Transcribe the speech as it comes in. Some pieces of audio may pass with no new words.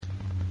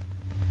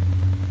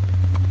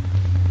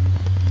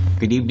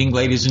Good evening,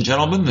 ladies and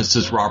gentlemen. This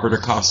is Robert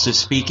Acosta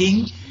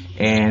speaking,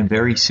 and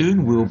very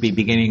soon we'll be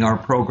beginning our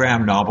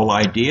program, Novel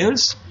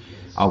Ideas.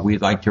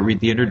 We'd like to read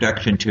the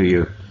introduction to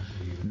you.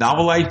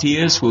 Novel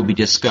Ideas will be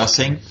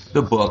discussing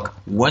the book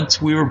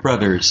Once We Were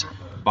Brothers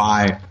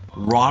by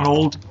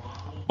Ronald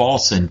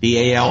Balson,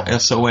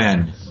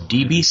 B-A-L-S-O-N,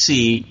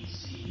 DBC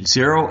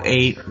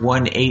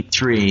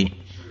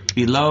 08183.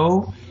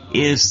 Below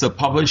is the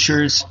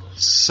publisher's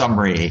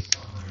summary.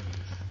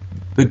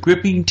 The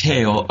gripping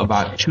tale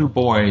about two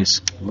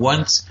boys,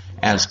 once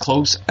as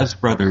close as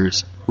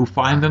brothers, who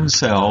find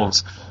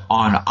themselves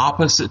on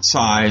opposite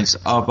sides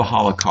of the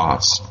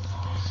Holocaust.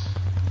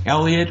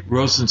 Elliot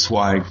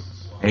Rosenzweig,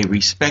 a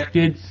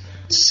respected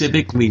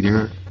civic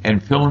leader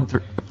and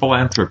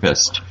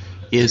philanthropist,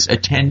 is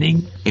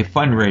attending a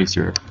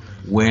fundraiser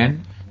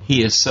when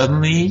he is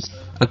suddenly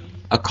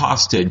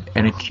accosted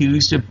and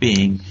accused of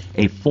being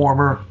a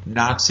former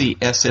Nazi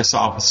SS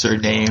officer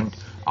named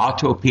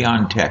Otto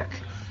Piontek,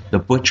 the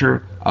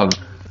butcher of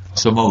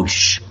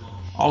Somosh.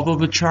 Although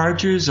the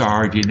charges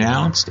are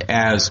denounced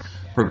as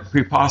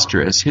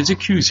preposterous, his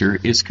accuser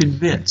is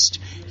convinced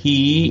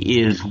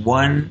he is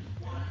one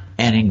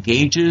and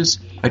engages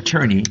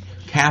attorney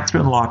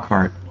Catherine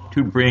Lockhart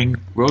to bring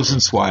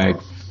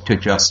Rosenzweig to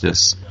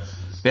justice.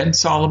 Ben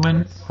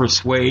Solomon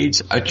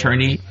persuades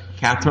attorney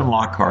Catherine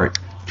Lockhart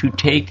to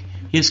take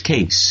his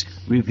case,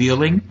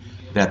 revealing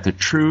that the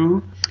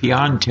true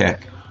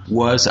Piontek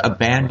was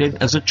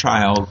abandoned as a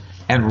child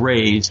and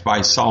raised by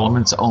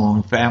Solomon's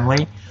own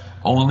family,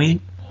 only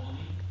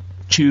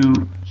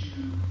to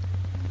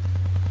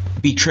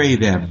betray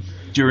them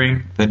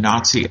during the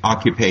Nazi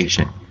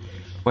occupation.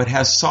 But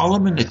has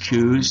Solomon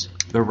accused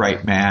the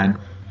right man?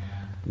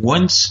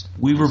 Once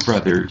We Were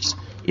Brothers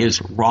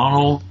is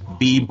Ronald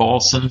B.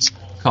 Balson's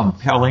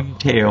compelling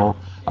tale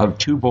of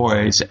two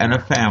boys and a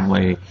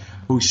family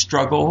who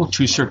struggle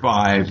to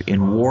survive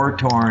in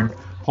war-torn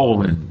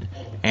Poland,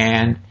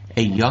 and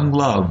a young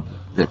love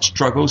that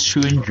struggles to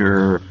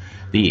endure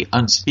the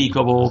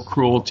unspeakable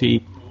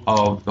cruelty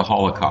of the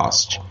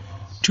Holocaust.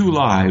 Two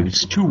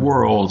lives, two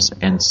worlds,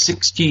 and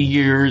 60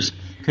 years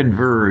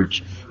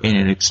converge in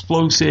an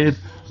explosive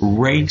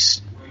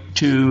race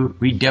to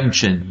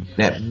redemption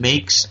that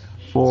makes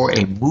for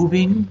a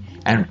moving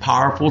and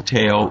powerful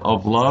tale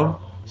of love,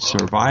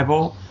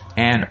 survival,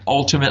 and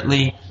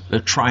ultimately the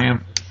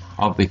triumph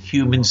of the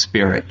human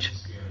spirit.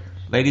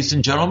 Ladies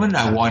and gentlemen,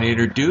 I want to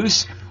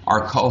introduce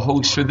our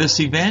co-hosts for this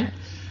event,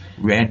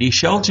 Randy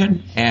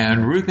Shelton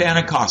and Ruth Ann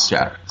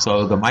Acosta.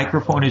 So the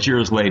microphone is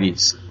yours,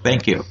 ladies.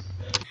 Thank you.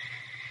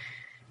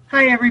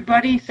 Hi,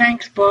 everybody.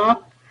 Thanks,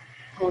 Bob.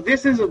 Well,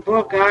 this is a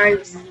book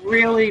I've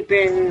really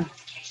been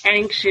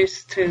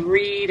anxious to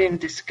read and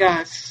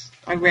discuss.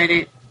 I read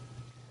it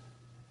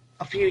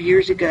a few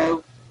years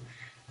ago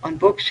on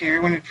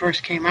Bookshare when it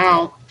first came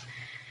out.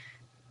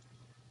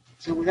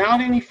 So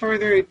without any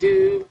further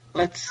ado,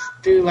 let's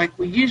do like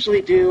we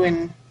usually do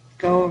and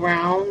go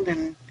around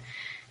and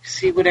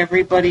see what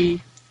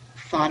everybody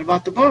thought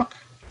about the book.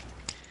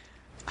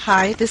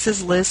 Hi, this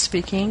is Liz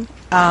speaking.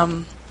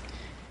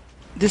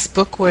 This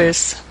book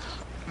was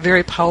a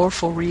very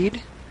powerful read.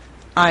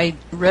 I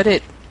read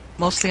it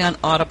mostly on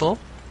Audible,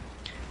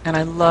 and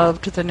I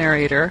loved the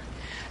narrator.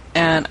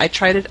 And I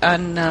tried it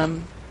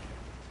on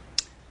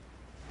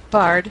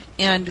Bard,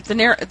 and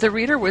the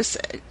reader is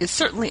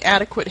certainly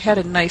adequate, had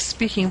a nice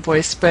speaking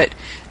voice, but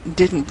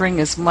didn't bring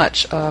as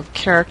much of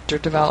character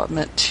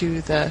development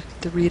to the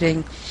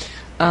reading.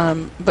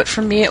 But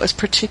for me, it was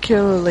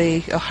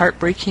particularly a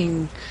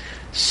heartbreaking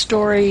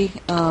story,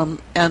 and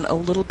a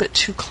little bit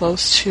too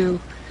close to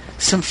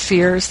some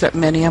fears that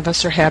many of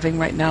us are having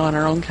right now in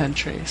our own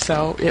country.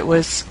 So it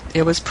was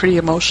pretty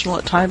emotional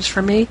at times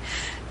for me,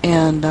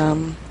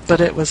 and but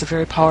it was a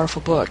very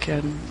powerful book,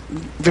 and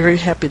very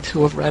happy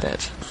to have read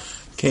it.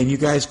 Can you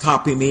guys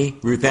copy me?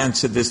 Ruth Ann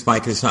said this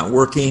mic is not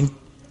working.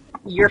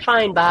 You're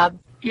fine, Bob.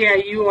 Yeah,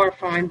 you are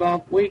fine,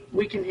 Bob.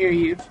 We can hear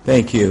you.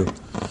 Thank you.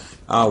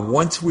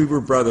 Once We Were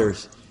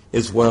Brothers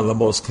is one of the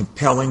most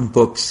compelling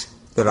books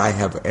that I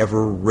have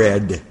ever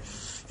read.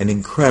 An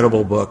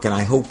incredible book, and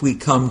I hope we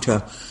come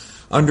to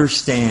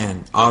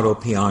understand Otto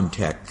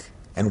Piontek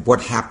and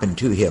what happened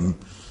to him,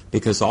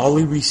 because all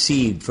he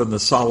received from the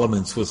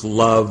Solomons was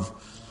love.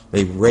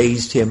 They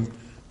raised him.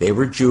 They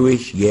were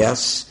Jewish,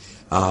 yes,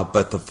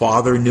 but the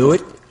father knew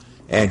it,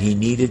 and he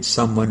needed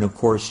someone, of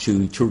course,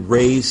 to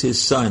raise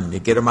his son, to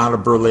get him out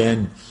of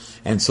Berlin,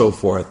 and so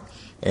forth.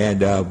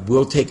 And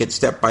we'll take it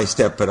step by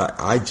step, but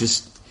I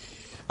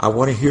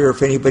want to hear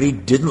if anybody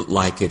didn't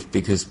like it,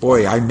 because,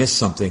 boy, I missed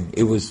something.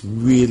 It was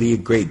really a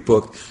great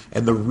book.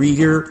 And the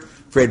reader,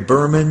 Fred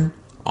Berman,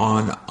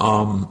 on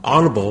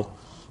Audible,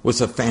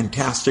 was a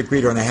fantastic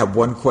reader. And I have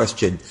one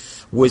question.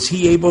 Was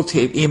he able to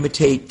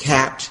imitate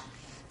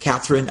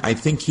Catherine? I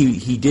think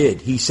he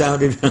did. He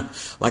sounded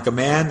like a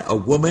man, a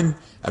woman,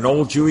 an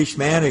old Jewish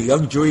man, a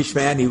young Jewish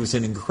man. He was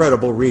an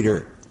incredible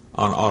reader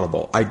on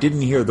Audible. I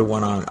didn't hear the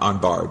one on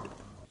Bard.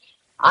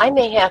 I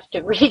may have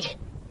to read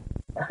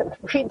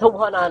the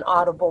one on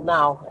Audible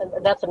now.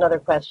 And that's another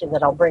question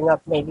that I'll bring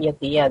up maybe at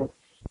the end.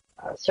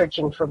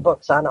 searching for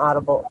books on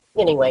Audible.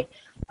 Anyway,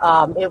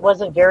 it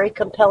was a very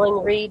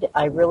compelling read.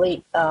 I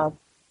really,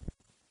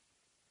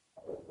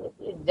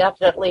 it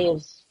definitely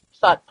is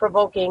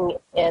thought-provoking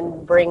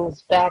and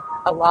brings back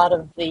a lot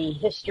of the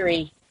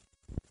history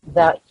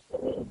that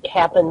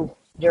happened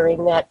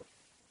during that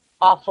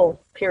awful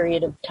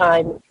period of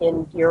time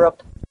in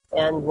Europe,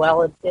 and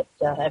it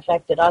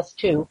affected us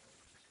too.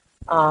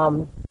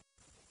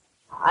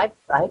 I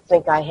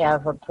think I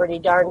have a pretty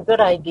darn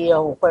good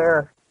idea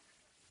where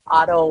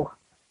Otto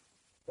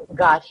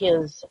got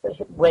his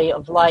way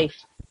of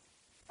life.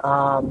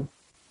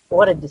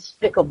 What a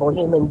despicable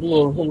human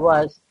being he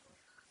was.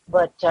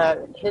 But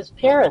his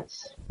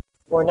parents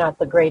were not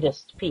the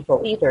greatest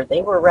people either.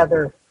 They were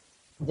rather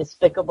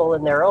despicable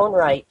in their own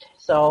right.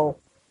 So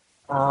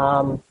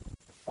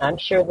I'm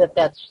sure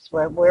that's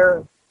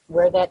where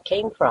that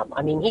came from.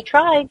 I mean, he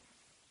tried.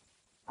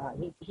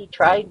 He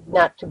tried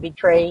not to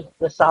betray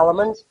the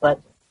Solomons,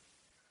 but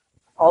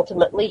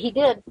ultimately he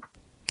did.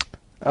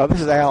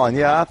 This is Alan.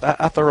 Yeah,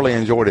 I thoroughly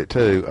enjoyed it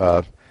too.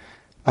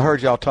 I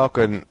heard y'all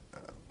talking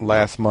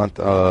last month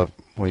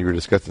when you were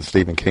discussing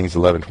Stephen King's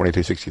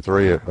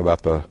 11/22/63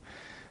 about the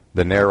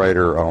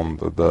narrator on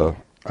the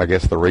I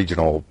guess the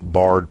regional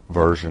Bard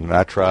version. And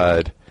I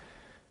tried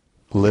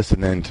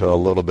listening to a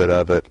little bit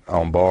of it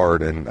on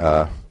Bard, and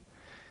I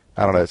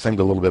don't know, it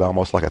seemed a little bit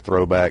almost like a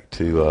throwback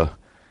to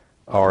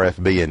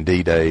RFB and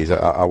D days.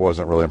 I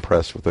wasn't really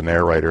impressed with the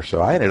narrator,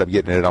 so I ended up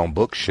getting it on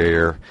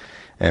Bookshare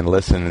and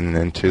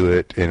listening to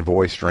it in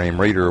Voice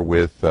Stream Reader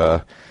with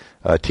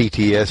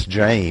TTS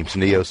James,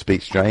 Neo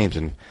Speaks James,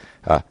 and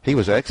he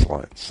was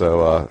excellent.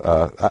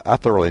 So I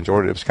thoroughly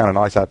enjoyed it. It was kind of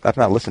nice. I've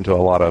not listened to a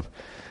lot of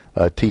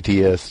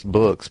TTS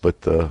books,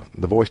 but the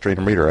Voice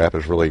Stream Reader app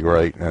is really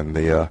great, and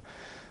the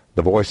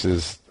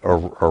voices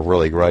are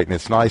really great, and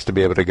it's nice to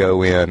be able to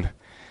go in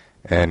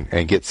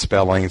and get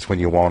spellings when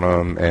you want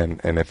them,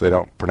 and if they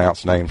don't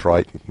pronounce names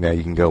right, now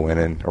you can go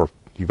in or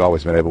you've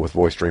always been able with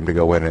VoiceStream to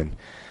go in and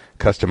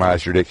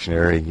customize your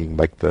dictionary, and you can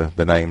make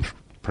the names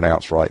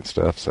pronounced right and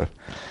stuff. So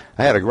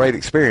I had a great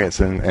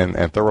experience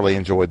and thoroughly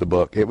enjoyed the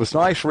book. It was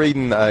nice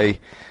reading I've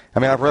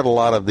read a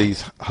lot of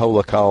these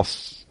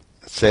Holocaust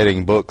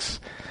setting books,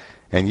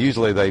 and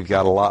usually they've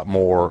got a lot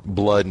more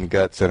blood and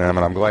guts in them,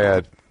 and I'm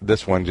glad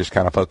this one just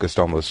kind of focused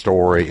on the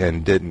story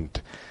and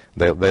didn't.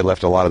 They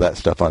left a lot of that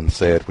stuff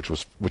unsaid, which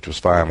was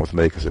fine with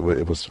me because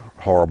it was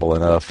horrible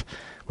enough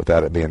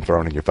without it being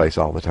thrown in your face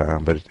all the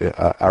time. But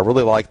I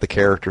really liked the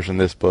characters in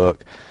this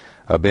book.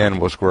 Ben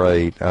was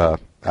great.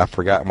 I've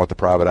forgotten what the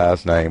private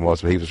eye's name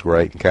was, but he was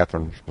great, and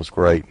Catherine was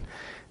great,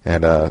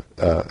 and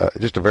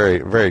just a very,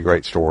 very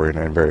great story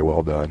and very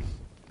well done.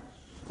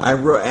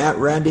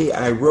 Randy,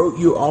 I wrote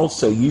you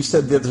also. You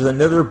said that there's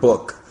another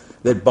book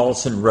that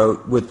Balson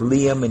wrote with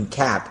Liam and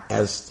Kat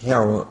as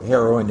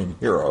heroine and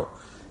hero.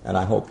 And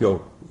I hope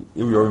you'll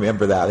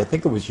remember that. I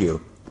think it was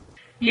you.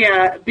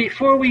 Yeah,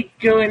 before we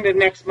go into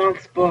next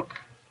month's book,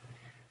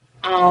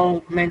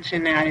 I'll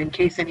mention that in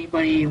case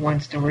anybody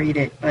wants to read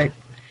it. But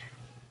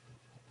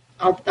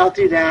I'll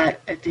do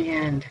that at the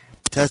end.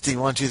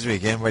 Testing 1, 2, 3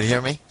 again. Ready to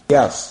hear me?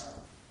 Yes.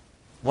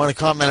 Want to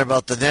comment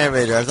about the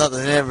narrator. I thought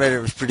the narrator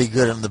was pretty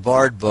good in the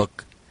Bard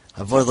book.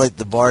 I've always liked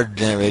the Bard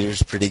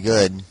narrators pretty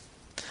good.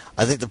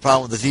 I think the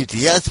problem with the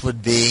TTS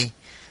would be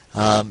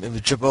it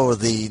would trip over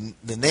the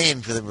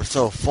names because they were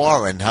so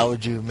foreign. How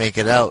would you make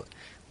it out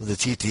with the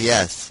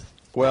TTS?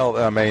 Well,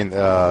 I mean,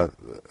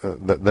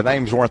 the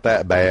names weren't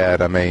that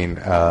bad. I mean,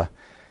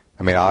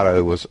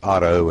 Otto was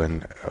Otto,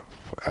 and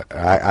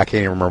I can't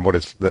even remember what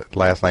his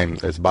last name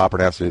is. Bob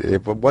pronounced it.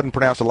 It wasn't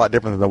pronounced a lot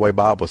different than the way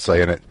Bob was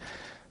saying it.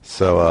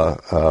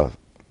 So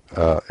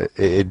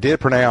it did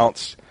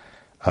pronounce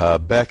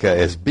Becca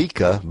as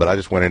Bika, but I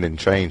just went in and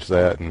changed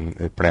that, and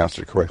it pronounced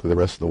it correctly the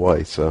rest of the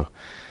way. So.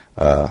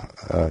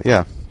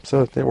 Yeah,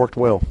 so it worked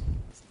well.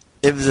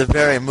 It was a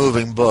very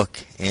moving book,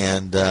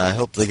 and I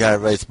hope the guy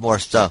writes more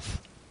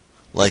stuff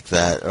like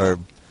that or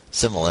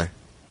similar.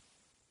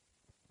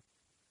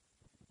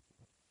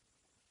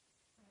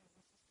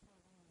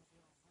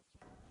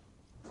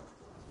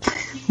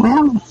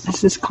 Well,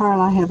 this is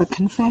Carl. I have a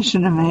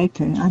confession to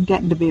make. I'm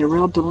getting to be a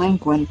real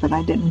delinquent, but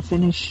I didn't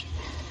finish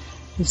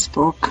this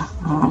book.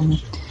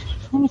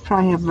 I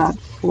probably have about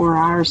 4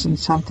 hours and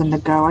something to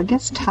go. I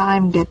guess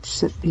time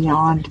gets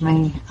beyond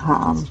me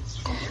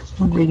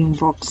when reading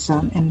books,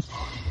 and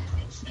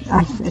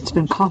it's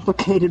been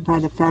complicated by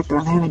the fact that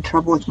I'm having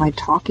trouble with my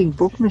talking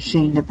book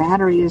machine. The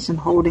battery isn't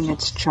holding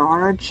its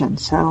charge, and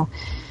so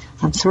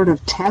I'm sort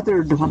of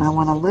tethered when I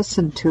want to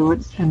listen to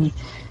it, and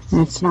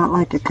it's not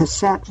like a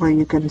cassette where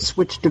you can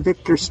switch to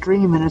Victor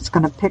Stream and it's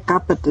going to pick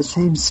up at the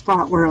same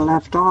spot where it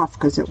left off,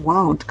 because it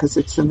won't, because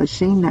it's the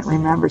machine that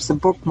remembers the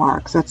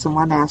bookmarks. That's the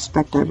one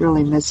aspect I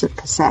really miss of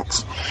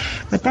cassettes.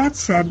 But that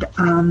said,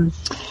 I'm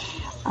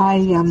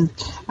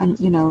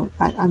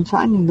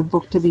finding the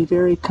book to be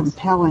very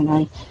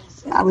compelling.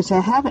 I was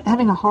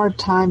having a hard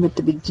time at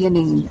the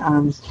beginning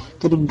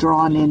getting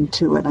drawn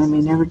into it. I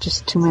mean, there were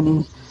just too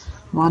many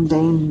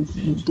mundane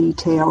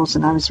details,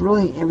 and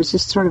it was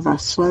just sort of a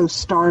slow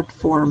start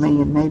for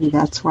me, and maybe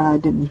that's why I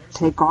didn't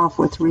take off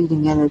with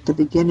reading it at the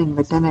beginning,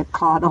 but then it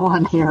caught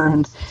on here,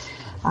 and,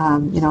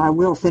 I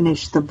will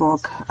finish the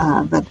book,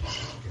 but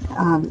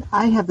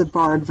I have the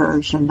Bard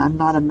version. I'm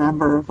not a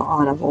member of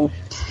Audible,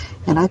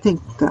 and I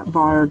think the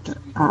Bard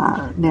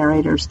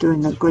narrator's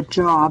doing a good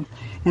job.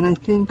 And I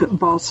think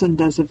Balson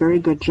does a very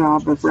good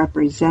job of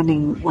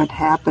representing what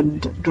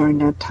happened during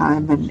that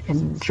time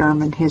in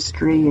German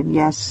history. And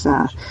yes,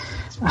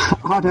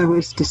 Otto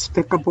is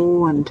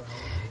despicable, and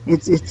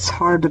it's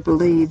hard to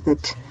believe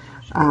that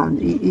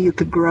you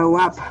could grow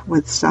up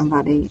with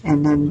somebody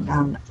and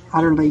then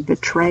utterly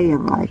betray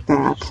him like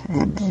that.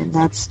 And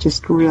that's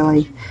just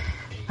really,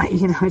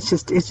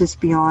 it's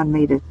just beyond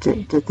me to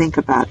think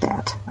about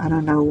that. I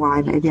don't know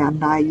why. Maybe I'm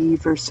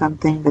naive or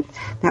something, but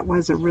that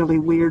was a really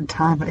weird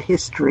time of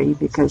history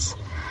because,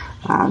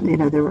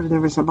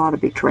 there was a lot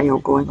of betrayal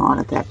going on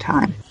at that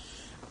time.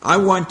 I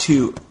want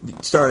to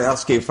start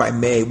asking, if I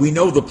may. We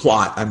know the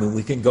plot. I mean,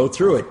 we can go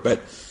through it,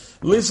 but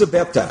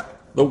Lisabetta,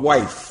 the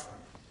wife,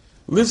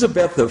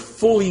 Lisabetta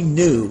fully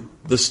knew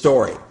the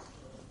story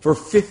for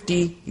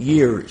 50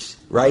 years,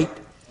 right?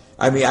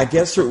 I mean, I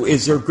guess,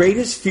 is her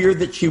greatest fear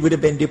that she would have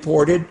been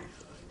deported?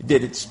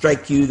 Did it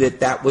strike you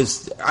that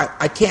was...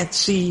 I can't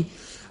see...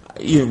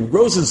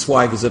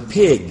 Rosenzweig is a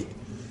pig.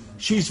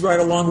 She's right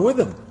along with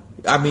him.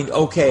 I mean,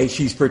 okay,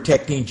 she's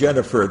protecting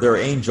Jennifer, their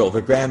angel,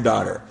 their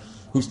granddaughter,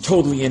 who's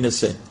totally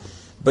innocent.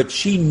 But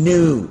she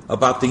knew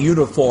about the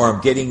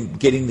uniform, getting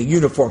the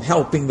uniform,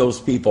 helping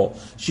those people.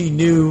 She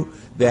knew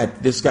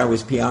that this guy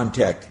was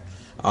Piontek.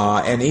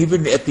 And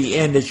even at the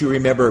end, as you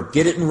remember,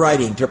 get it in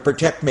writing to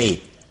protect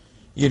me.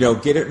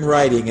 Get it in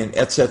writing, and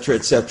et cetera,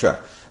 et cetera.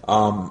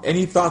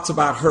 Any thoughts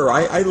about her?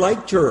 I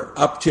liked her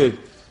up to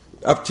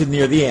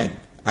near the end.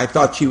 I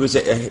thought she was,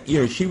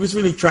 she was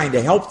really trying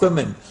to help them,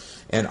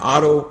 and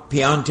Otto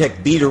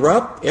Piontek beat her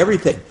up,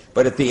 everything.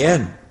 But at the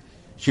end,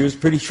 she was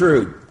pretty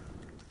shrewd.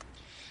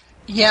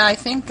 Yeah, I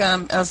think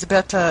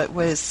Elisabetta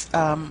was...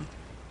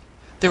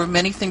 there were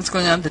many things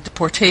going on. The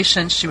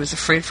deportation, she was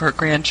afraid for her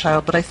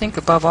grandchild, but I think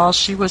above all,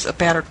 she was a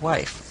battered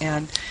wife,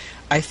 and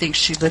I think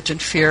she lived in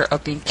fear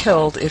of being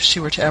killed if she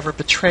were to ever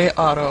betray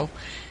Otto,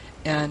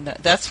 and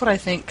that's what I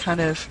think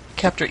kind of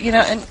kept her.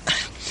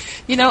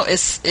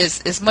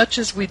 As much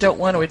as we don't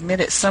want to admit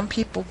it, some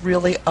people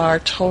really are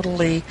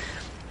totally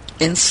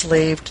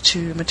enslaved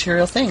to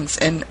material things,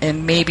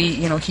 and maybe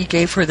he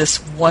gave her this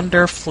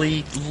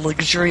wonderfully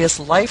luxurious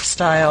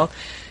lifestyle,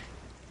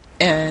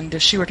 and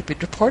if she were to be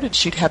deported,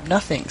 she'd have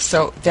nothing.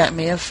 So that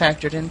may have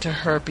factored into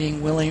her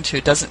being willing to.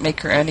 It doesn't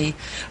make her any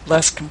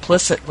less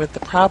complicit with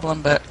the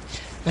problem, but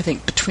I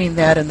think between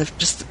that and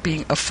just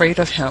being afraid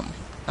of him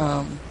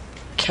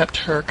kept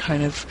her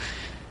kind of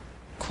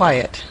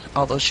quiet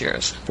all those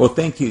years. Well,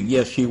 thank you.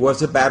 Yes, she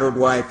was a battered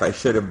wife. I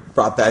should have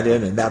brought that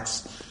in, and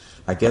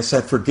I guess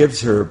that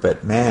forgives her,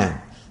 but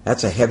man,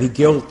 that's a heavy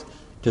guilt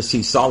to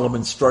see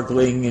Solomon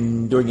struggling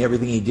and doing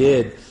everything he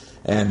did.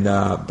 And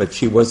but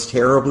she was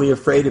terribly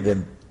afraid of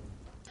him.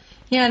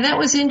 Yeah, that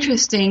was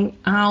interesting.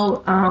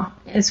 How,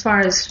 as far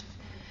as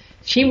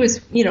she was,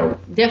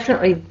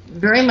 definitely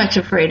very much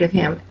afraid of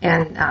him,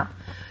 and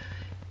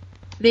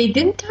they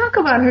didn't talk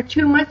about her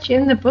too much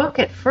in the book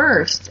at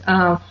first.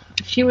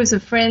 She was a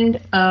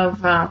friend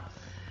of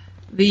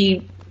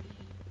the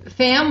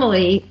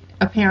family,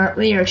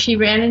 apparently, or she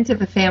ran into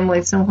the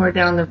family somewhere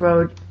down the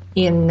road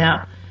in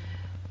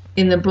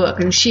the book,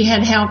 and she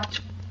had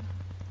helped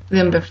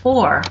them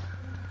before.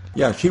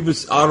 Yeah, she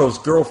was Otto's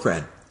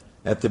girlfriend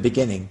at the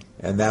beginning,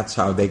 and that's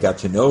how they got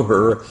to know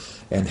her.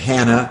 And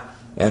Hannah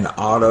and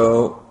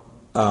Otto,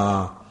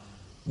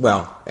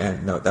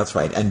 that's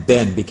right. And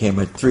Ben became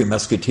Three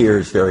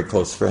Musketeers, very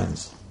close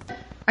friends.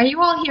 Are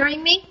you all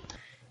hearing me?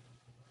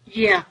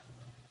 Yeah.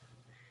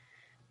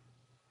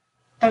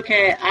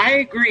 Okay, I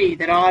agree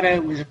that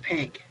Otto was a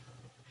pig,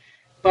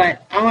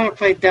 but I want to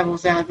play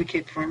devil's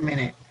advocate for a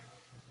minute.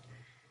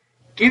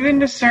 Given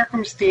the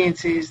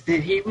circumstances that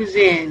he was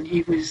in,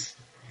 he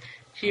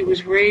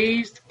was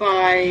raised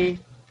by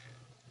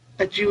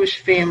a Jewish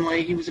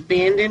family. He was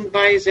abandoned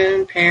by his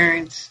own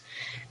parents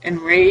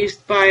and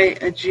raised by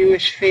a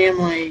Jewish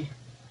family.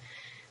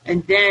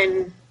 And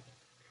then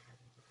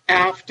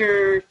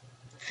after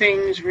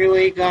things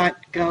really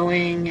got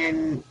going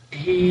and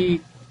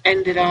he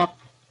ended up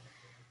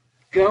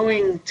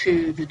going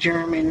to the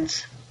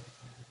Germans,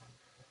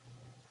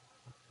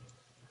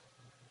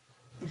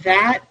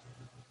 that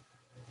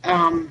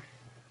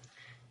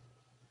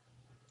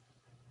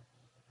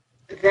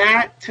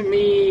to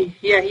me,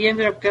 yeah, he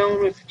ended up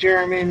going with the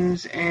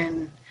Germans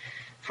and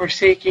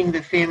forsaking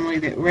the family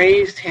that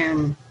raised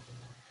him,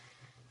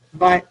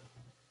 but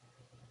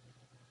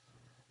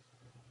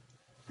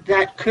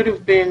that could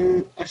have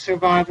been a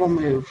survival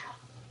move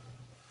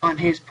on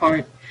his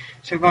part,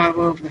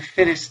 survival of the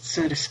fittest,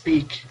 so to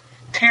speak.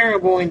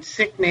 Terrible and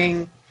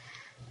sickening,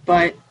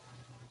 but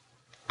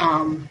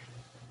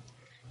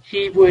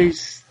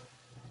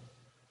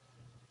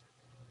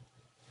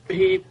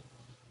he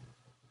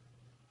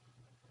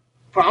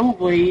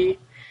probably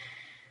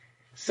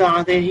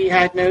saw that he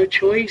had no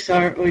choice,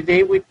 or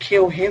they would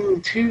kill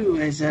him too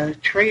as a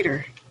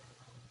traitor.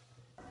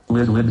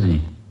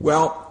 Lindsay.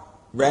 Well,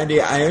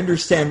 Randy, I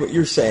understand what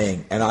you're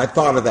saying, and I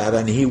thought of that,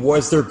 and he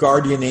was their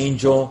guardian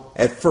angel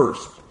at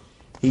first.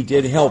 He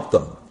did help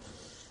them.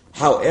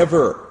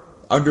 However,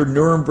 under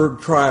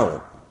Nuremberg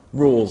trial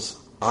rules,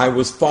 I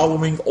was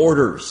following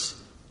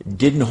orders. It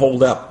didn't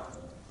hold up.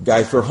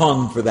 Guys were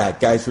hung for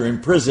that. Guys were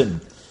in prison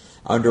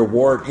under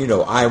war.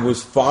 I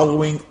was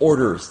following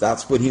orders.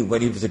 That's what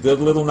when he was a good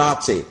little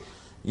Nazi.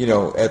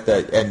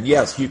 And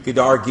yes, you could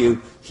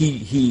argue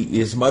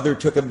his mother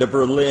took him to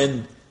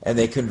Berlin and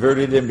they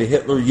converted him to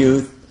Hitler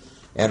Youth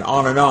and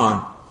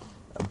on.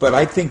 But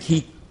I think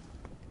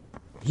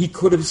he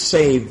could have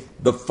saved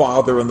the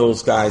father and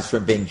those guys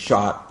from being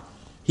shot.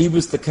 He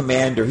was the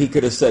commander. He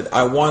could have said,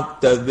 I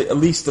want at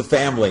least the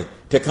family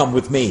to come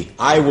with me.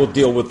 I will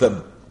deal with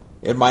them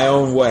in my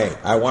own way.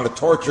 I want to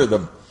torture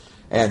them.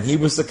 And he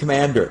was the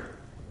commander.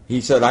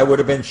 He said, I would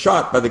have been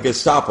shot by the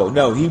Gestapo.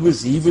 No, he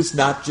was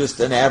not just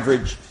an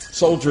average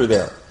soldier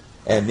there.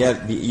 And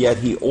yet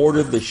he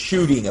ordered the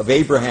shooting of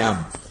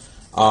Abraham,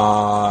 and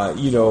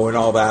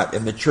all that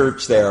in the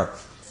church there.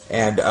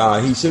 And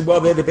he said, well,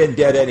 they'd have been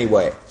dead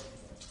anyway.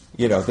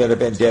 They'd have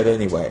been dead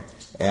anyway.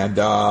 And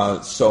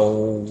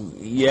so,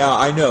 yeah,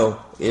 I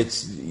know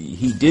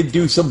he did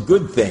do some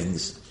good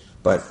things,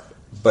 but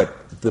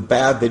the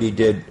bad that he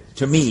did,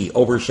 to me,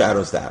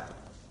 overshadows that.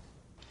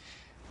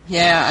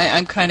 Yeah,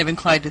 I'm kind of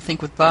inclined to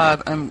think with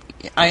Bob.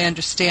 I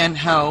understand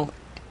how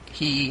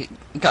he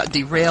got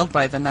derailed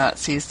by the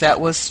Nazis.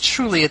 That was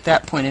truly, at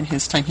that point in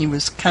his time, he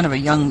was kind of a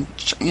young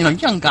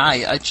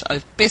guy,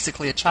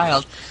 basically a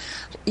child.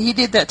 He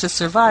did that to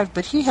survive,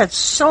 but he had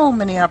so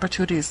many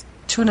opportunities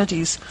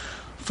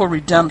for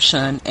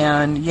redemption,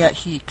 and yet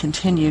he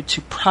continued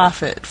to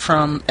profit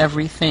from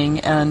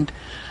everything, and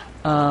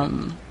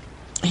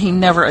he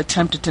never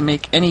attempted to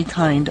make any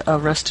kind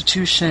of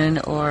restitution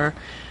or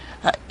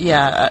he'd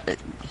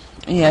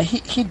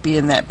be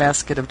in that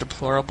basket of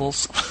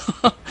deplorables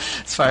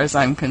as far as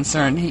I'm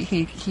concerned.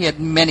 He had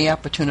many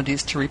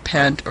opportunities to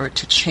repent or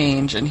to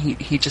change, and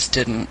he just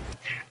didn't.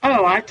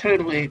 Oh, I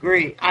totally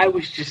agree. I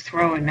was just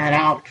throwing that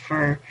out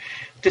for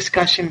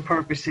discussion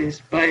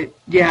purposes, but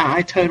yeah,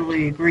 I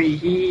totally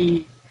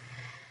agree.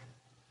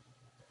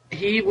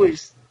 He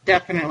was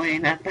definitely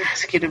in that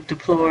basket of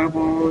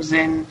deplorables,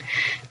 and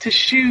to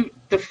shoot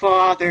the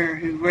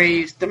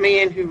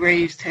man who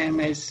raised him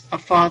as a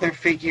father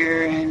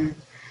figure, and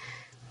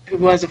who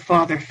was a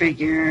father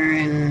figure,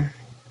 and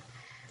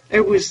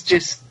it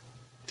was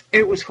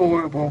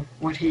horrible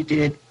what he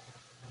did,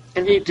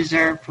 and he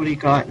deserved what he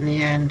got in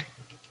the end.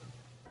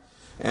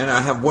 And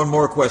I have one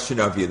more question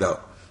of you, though,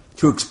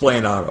 to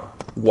explain Otto.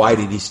 Why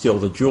did he steal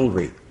the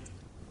jewelry?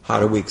 How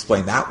do we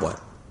explain that one?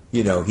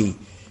 He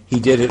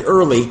did it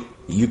early.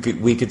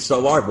 We could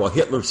still argue, well,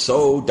 Hitler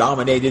so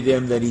dominated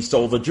him that he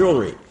stole the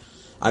jewelry.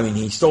 I mean,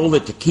 he stole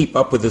it to keep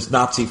up with his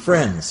Nazi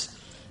friends.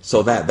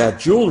 So that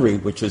jewelry,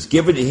 which was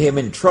given to him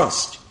in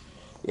trust,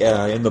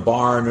 in the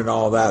barn and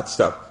all that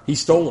stuff, he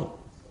stole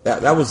it.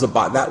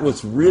 That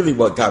was really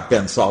what got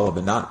Ben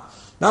Sullivan,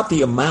 not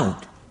the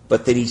amount,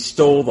 but that he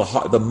stole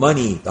the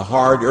money, the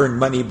hard-earned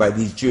money by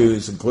these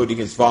Jews, including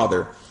his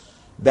father.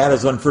 That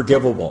is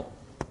unforgivable.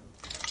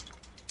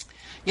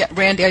 Yeah,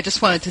 Randy, I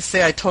just wanted to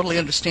say I totally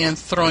understand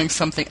throwing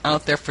something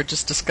out there for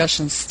just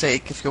discussion's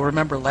sake. If you'll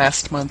remember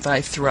last month,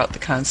 I threw out the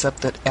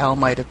concept that Al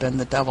might have been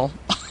the devil.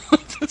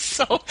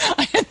 So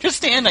I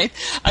understand.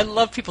 I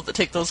love people that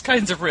take those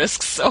kinds of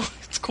risks, so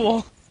it's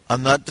cool.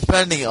 I'm not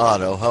defending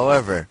Otto.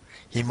 However,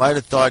 he might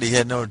have thought he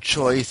had no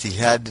choice. He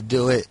had to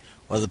do it,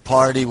 or the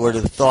party would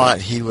have thought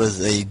he was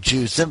a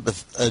Jew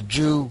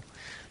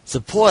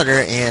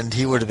supporter, and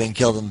he would have been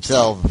killed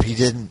himself if he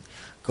didn't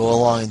go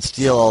along and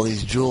steal all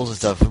these jewels and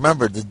stuff.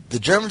 Remember, the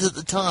Germans at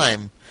the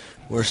time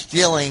were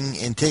stealing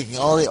and taking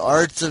all the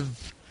arts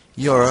of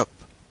Europe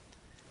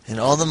and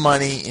all the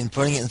money and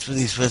putting it into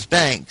these Swiss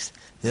banks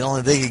that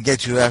only they could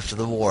get you after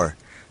the war.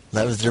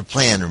 That was their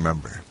plan,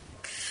 remember.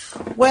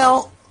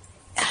 Well,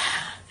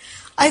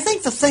 I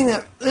think the thing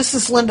this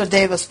is Linda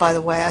Davis, by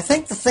the way, I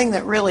think the thing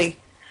that really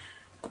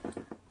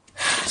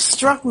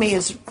struck me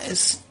is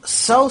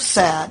so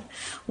sad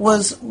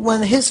was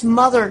when his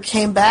mother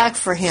came back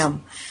for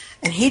him,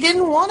 and he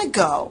didn't want to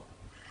go.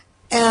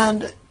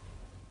 And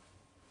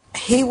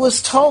he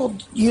was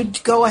told,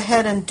 you'd go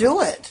ahead and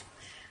do it.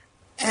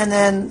 And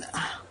then,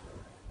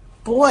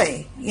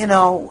 boy,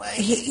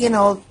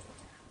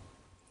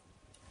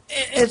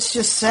 it's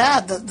just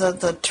sad that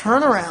the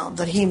turnaround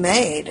that he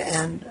made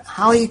and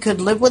how he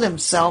could live with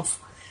himself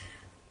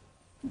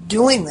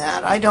doing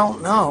that. I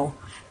don't know.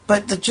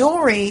 But the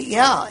jewelry,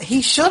 yeah,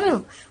 he should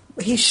have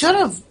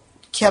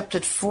kept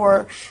it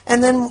for,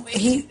 and then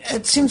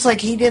it seems like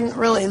he didn't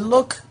really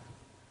look,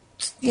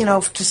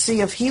 to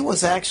see if he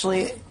was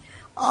actually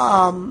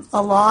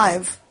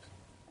alive,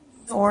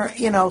 or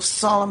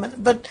Solomon.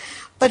 But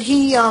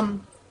he,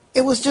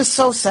 it was just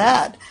so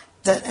sad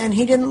and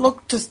he didn't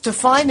look to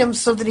find him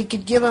so that he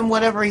could give him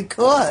whatever he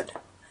could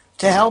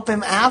to help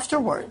him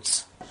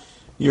afterwards.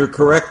 You're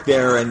correct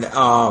there, and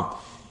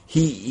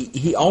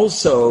he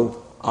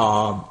also,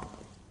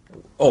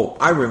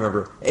 I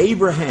remember,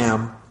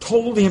 Abraham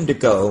told him to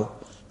go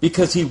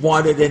because he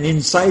wanted an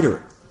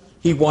insider.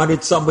 He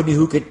wanted somebody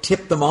who could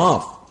tip them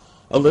off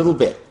a little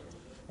bit.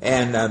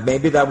 And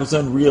maybe that was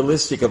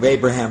unrealistic of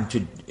Abraham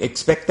to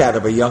expect that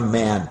of a young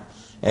man.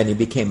 And he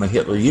became a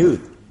Hitler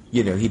Youth.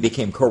 You know, he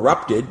became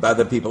corrupted by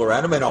the people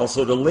around him and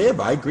also to live.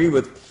 I agree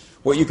with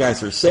what you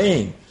guys are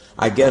saying.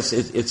 I guess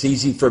it's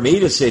easy for me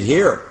to sit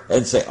here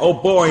and say, oh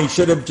boy, he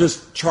should have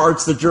just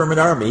charged the German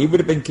army. He would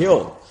have been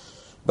killed.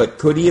 But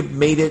could he have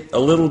made it a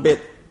little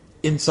bit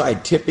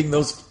inside, tipping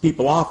those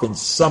people off in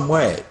some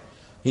way?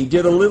 He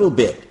did a little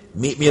bit.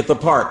 Meet me at the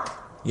park,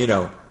 you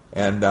know,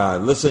 and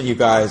listen, you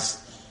guys.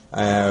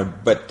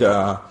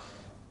 But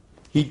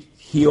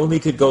he only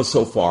could go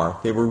so far.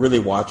 They were really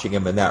watching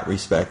him in that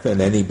respect, and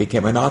then he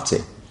became a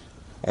Nazi.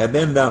 And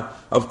then,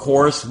 of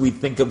course, we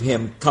think of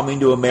him coming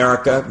to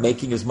America,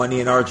 making his money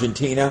in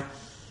Argentina,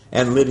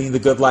 and living the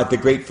good life, the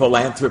great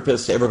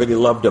philanthropist. Everybody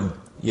loved him,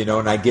 you know,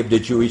 and I give to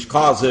Jewish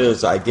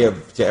causes, I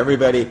give to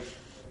everybody.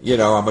 You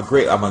know, I'm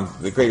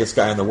the greatest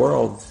guy in the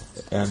world,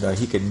 and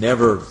he could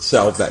never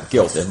sell that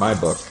guilt in my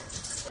book.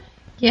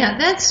 Yeah,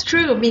 that's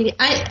true. I mean,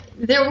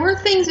 there were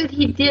things that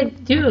he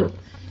did do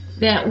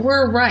that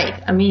were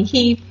right. I mean,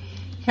 he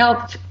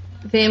helped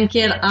them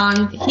get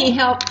on. He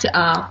helped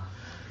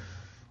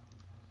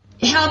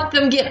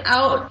them get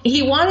out.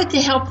 He wanted to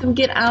help them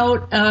get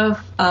out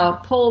of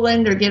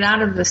Poland or get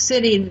out of the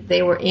city that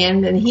they were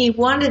in, and he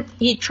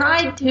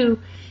tried to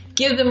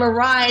give them a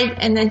ride,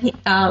 and then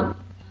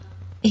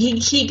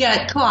he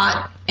got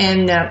caught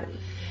and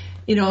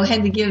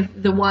had to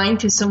give the wine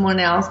to someone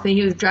else.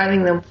 He was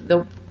driving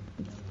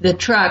the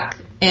truck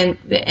and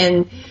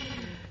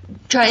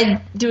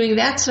tried doing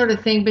that sort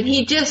of thing, but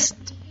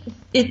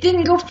it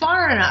didn't go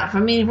far enough. I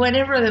mean,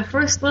 whenever the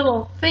first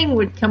little thing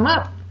would come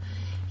up,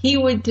 he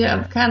would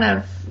kind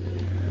of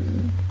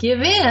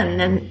give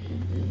in and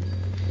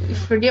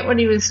forget what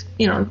he was,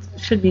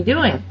 should be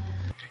doing.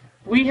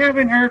 We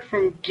haven't heard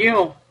from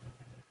Gil.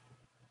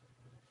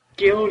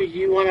 Gil, do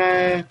you want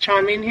to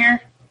chime in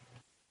here?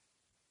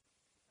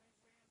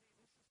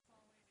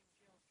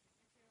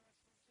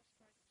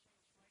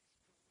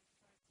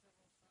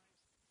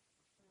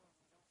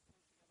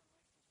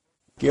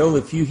 Gil,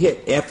 if you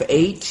hit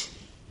F8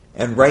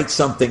 and write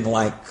something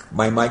like,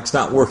 my mic's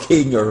not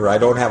working or I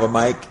don't have a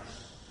mic,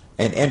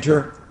 and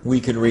enter, we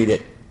can read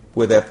it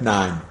with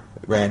F9.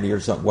 Randy or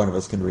one of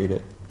us can read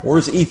it.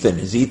 Where's Ethan?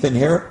 Is Ethan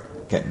here?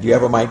 Do you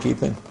have a mic,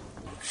 Ethan?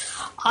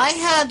 I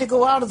had to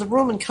go out of the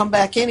room and come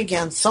back in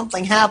again.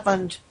 Something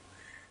happened,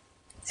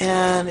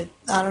 and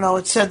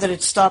it said that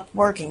it stopped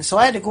working. So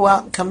I had to go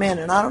out and come in,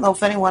 and I don't know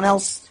if anyone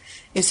else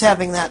is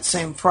having that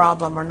same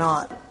problem or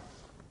not.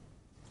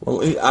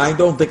 Well, I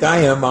don't think I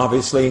am,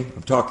 obviously.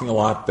 I'm talking a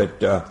lot,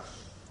 but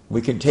we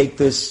can take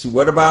this.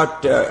 What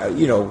about,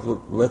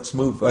 let's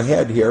move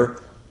ahead here.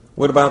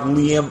 What about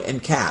Liam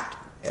and Kat?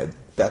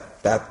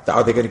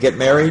 Are they going to get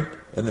married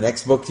in the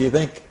next book, do you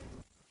think?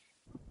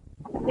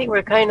 They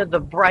were kind of the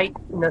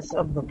brightness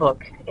of the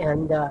book,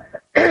 and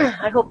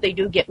I hope they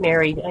do get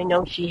married. I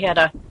know she had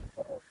a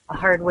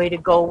hard way to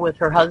go with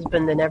her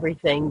husband and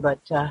everything, but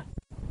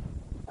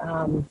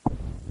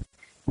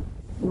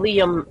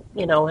Liam,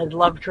 has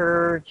loved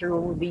her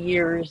through the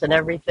years and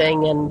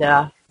everything,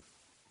 and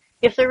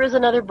if there is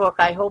another book,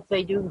 I hope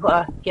they do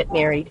get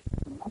married.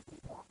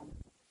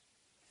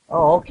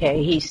 Oh,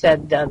 okay. He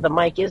said the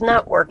mic is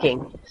not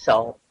working,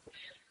 so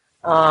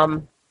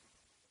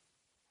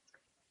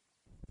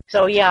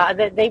yeah,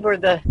 they were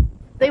the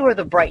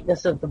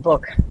brightness of the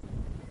book,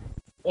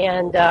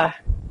 and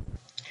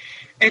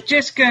it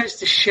just goes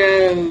to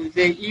show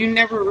that you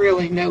never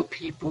really know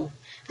people.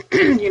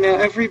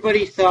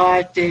 Everybody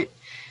thought that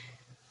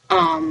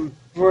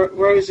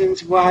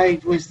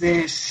Rosenzweig was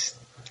this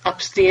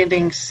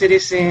upstanding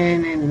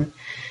citizen and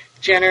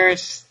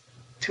generous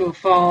to a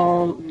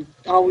fault, and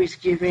always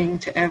giving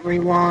to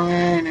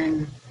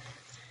everyone,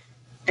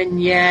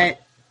 and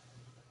yet,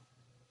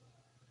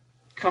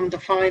 come to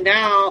find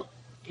out,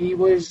 he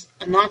was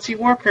a Nazi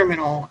war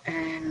criminal,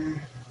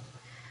 and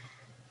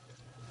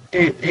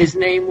his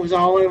name was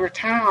all over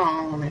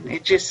town, and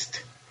it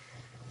just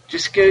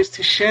goes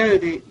to show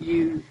that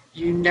you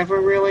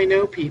never really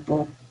know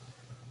people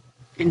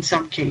in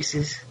some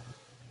cases.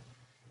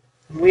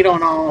 We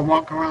don't all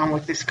walk around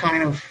with this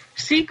kind of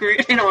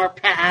secret in our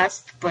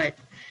past, but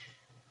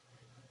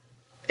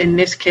in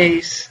this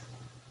case,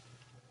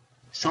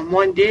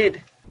 someone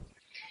did.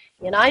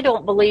 And I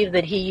don't believe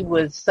that he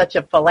was such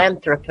a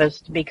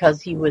philanthropist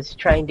because he was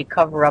trying to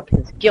cover up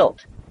his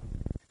guilt.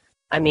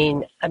 I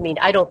mean,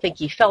 I don't think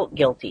he felt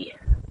guilty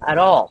at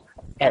all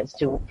as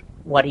to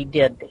what he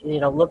did.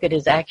 Look at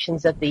his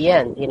actions at the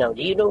end. Do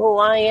you know who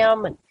I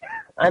am? And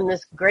I'm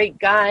this great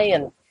guy.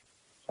 And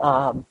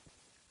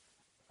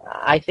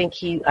I think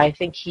he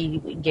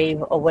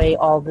gave away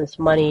all this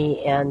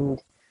money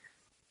and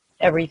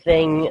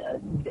everything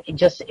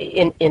just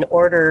in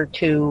order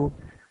to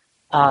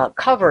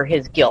cover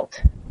his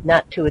guilt,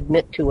 not to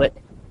admit to it,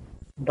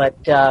 but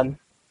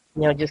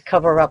just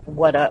cover up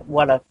what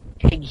a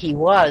pig he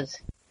was.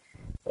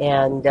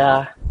 And,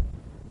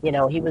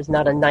 he was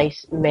not a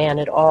nice man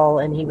at all,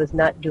 and he was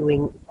not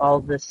doing all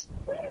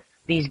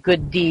these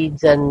good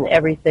deeds and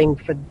everything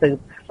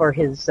for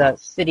his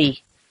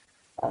city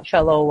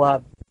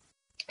fellow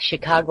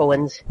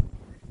Chicagoans.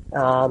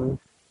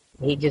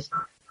 He just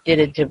did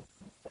it to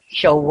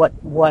show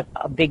what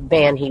a big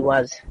man he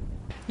was.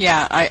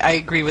 Yeah, I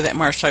agree with that,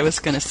 Marsha. I was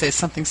going to say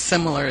something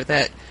similar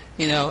that,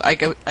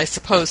 I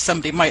suppose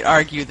somebody might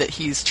argue that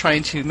he's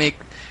trying to make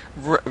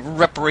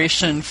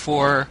reparation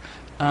for,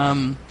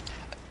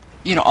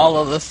 all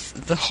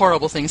of the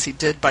horrible things he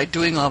did by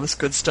doing all this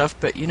good stuff.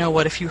 But you know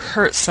what? If you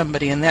hurt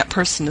somebody and that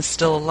person is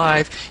still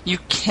alive, you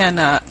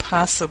cannot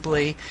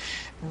possibly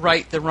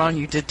right the wrong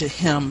you did to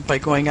him by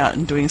going out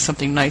and doing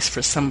something nice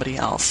for somebody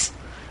else.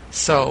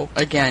 So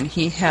again,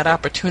 he had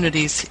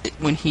opportunities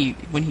when he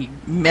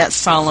met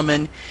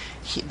Solomon.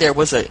 There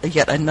was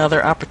yet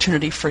another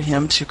opportunity for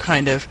him to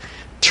kind of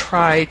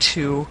try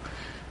to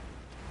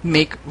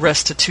make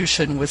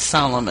restitution with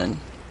Solomon.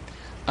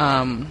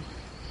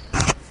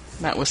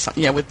 That was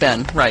with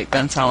Ben, right?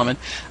 Ben Solomon.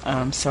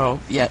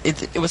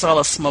 It was all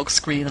a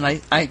smokescreen, and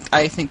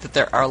I think that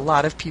there are a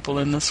lot of people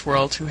in this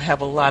world who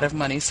have a lot of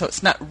money, so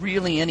it's not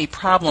really any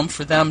problem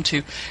for them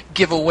to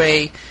give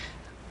away,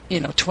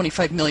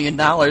 $25 million.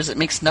 It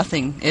makes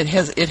nothing. It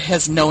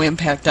has no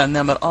impact on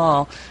them at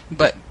all.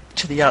 But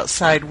to the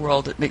outside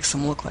world, it makes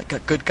them look like a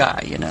good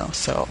guy.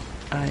 So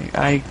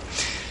I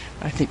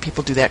think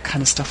people do that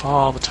kind of stuff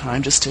all the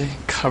time just to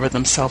cover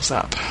themselves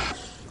up.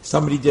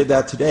 Somebody did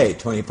that today,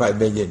 $25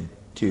 million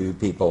to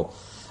people.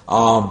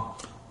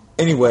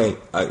 Anyway,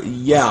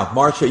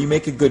 Marsha, you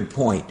make a good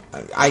point.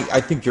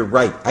 I think you're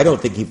right. I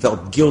don't think he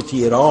felt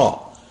guilty at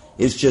all.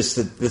 It's just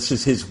that this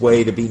is his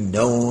way to be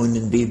known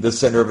and be the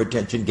center of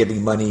attention,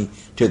 giving money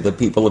to the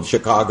people of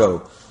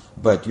Chicago.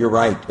 But you're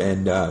right,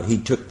 and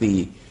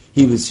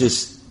he was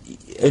just,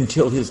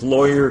 until his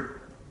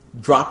lawyer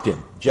dropped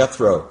him,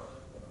 Jethro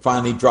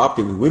finally dropped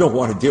him. We don't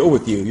want to deal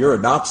with you. You're a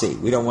Nazi.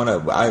 We don't want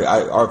to,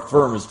 our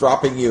firm is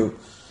dropping you.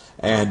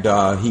 And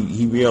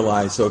he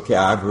realized, okay,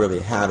 I've really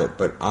had it,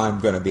 but I'm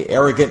going to be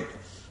arrogant.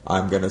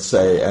 I'm going to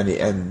say, and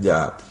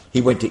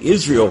he went to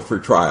Israel for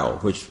trial,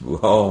 which,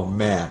 oh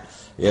man,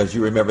 as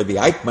you remember the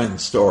Eichmann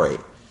story,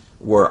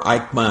 where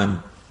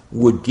Eichmann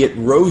would get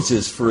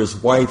roses for his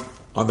wife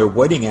on their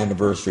wedding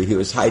anniversary. He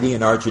was hiding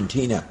in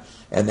Argentina,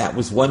 and that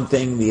was one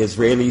thing the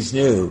Israelis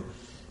knew.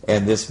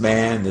 And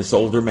this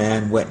older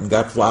man, went and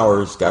got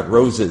flowers, got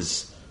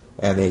roses,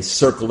 and they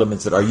circled him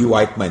and said, "Are you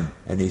Eichmann?"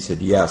 And he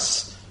said,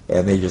 "Yes."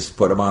 And they just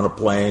put him on a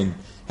plane,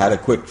 had a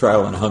quick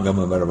trial, and hung him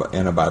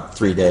in about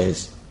 3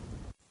 days.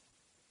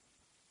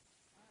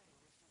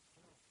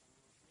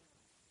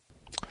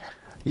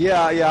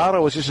 Yeah,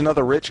 Otto was just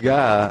another rich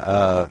guy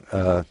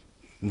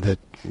that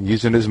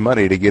using his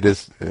money to get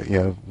his,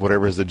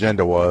 whatever his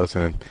agenda was,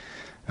 and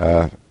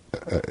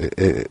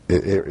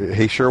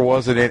he sure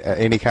wasn't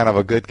any kind of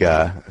a good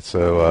guy.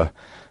 So,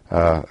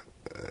 and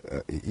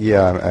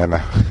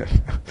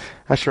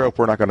I sure hope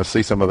we're not going to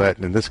see some of that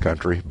in this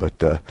country.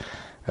 But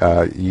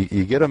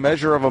you get a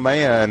measure of a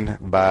man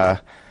by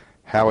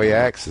how he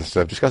acts and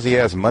stuff. Just because he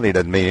has money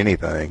doesn't mean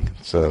anything.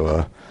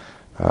 So.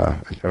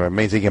 It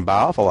means he can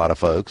buy off a lot of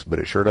folks, but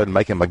it sure doesn't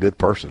make him a good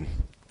person.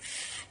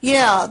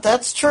 Yeah,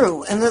 that's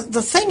true. And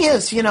the thing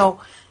is,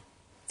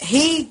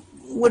 he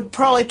would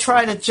probably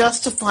try to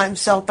justify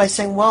himself by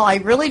saying, well, I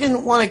really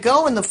didn't want to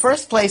go in the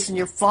first place, and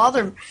your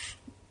father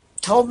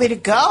told me to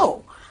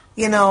go,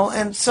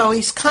 and so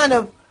he's kind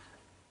of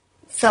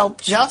felt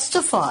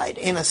justified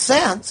in a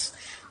sense.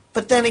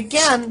 But then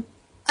again,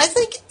 I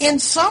think in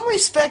some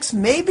respects,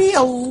 maybe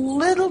a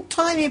little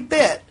tiny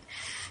bit,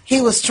 he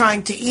was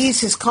trying to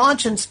ease his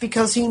conscience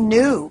because he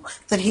knew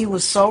that he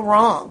was so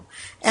wrong.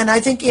 And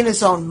I think in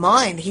his own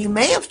mind, he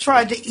may have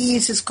tried to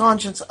ease his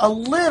conscience a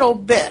little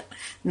bit.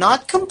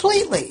 Not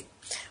completely,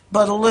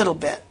 but a little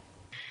bit.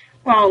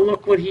 Well,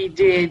 look what he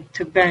did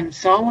to Ben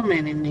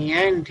Solomon in the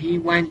end. He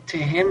went to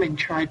him and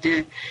tried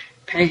to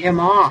pay him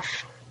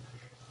off.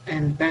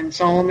 And Ben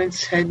Solomon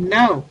said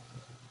no.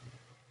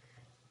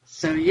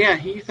 So, yeah,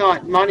 he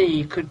thought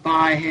money could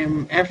buy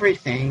him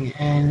everything,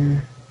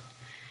 and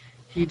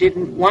he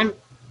didn't want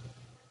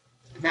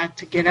that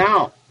to get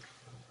out.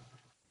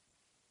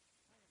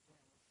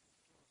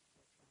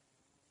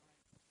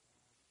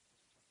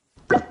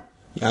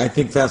 Yeah, I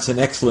think that's an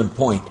excellent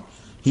point.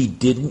 He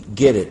didn't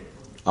get it.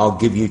 I'll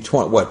give you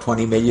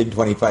 $20 million,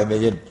 $25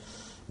 million,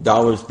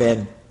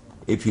 Ben,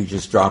 if you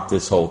just drop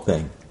this whole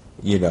thing.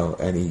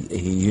 And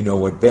he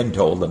what Ben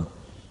told him.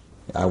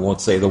 I won't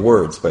say the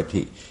words, but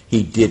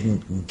he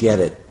didn't get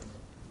it.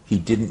 He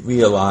didn't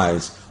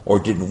realize, or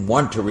didn't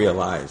want to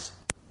realize,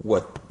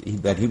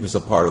 that he was a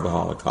part of the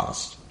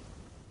Holocaust.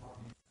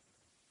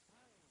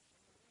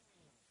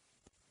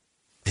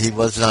 He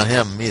wasn't on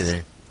him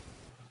either.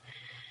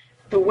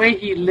 The way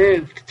he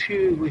lived,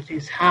 too, with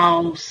his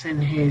house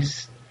and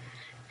his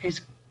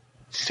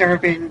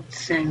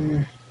servants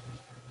and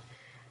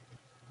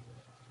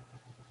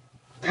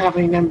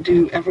having them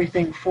do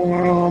everything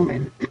for him.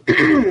 And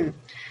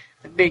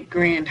the big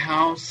grand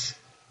house,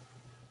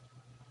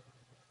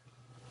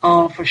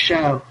 all for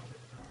show.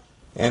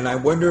 And I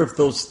wonder if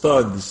those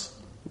thugs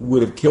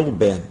would have killed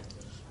Ben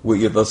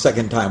the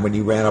second time when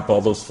he ran up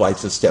all those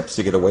flights of steps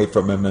to get away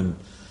from him, and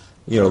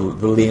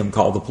Liam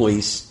called the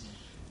police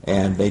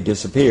and they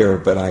disappear.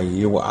 But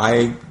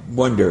I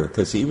wonder,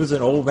 because he was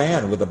an old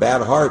man with a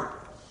bad heart,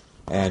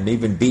 and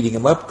even beating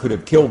him up could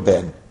have killed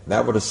Ben.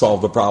 That would have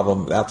solved the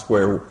problem. That's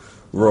where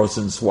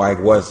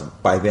Rosenzweig was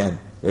by then.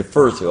 At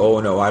first, oh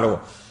no, I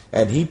don't.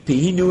 And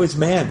he knew his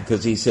man,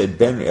 because he said,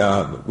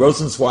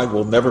 Rosenzweig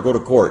will never go to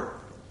court.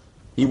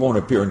 He won't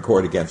appear in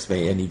court against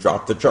me. And he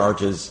dropped the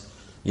charges,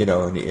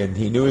 and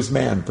he knew his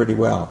man pretty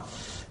well.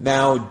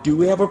 Now, do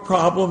we have a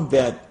problem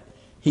that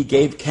he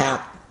gave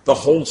Kat the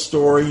whole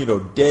story,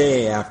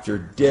 day after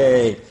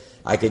day?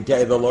 I can tell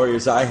you the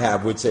lawyers I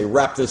have would say,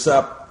 wrap this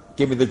up,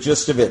 give me the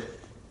gist of it,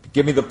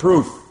 give me the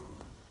proof.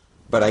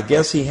 But I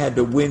guess he had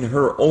to win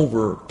her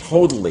over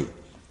totally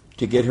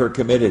to get her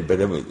committed. But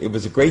it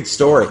was a great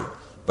story.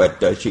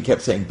 But she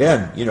kept saying,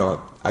 Ben,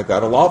 I've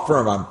got a law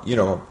firm.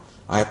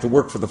 I have to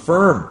work for the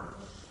firm.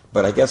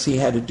 But I guess he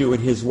had to do it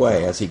his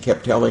way, as he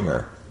kept telling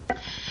her.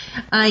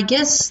 I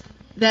guess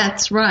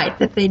that's right,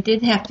 that they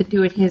did have to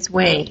do it his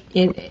way.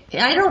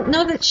 I don't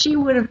know that she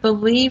would have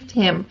believed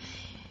him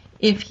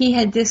if he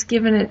had just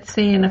given it,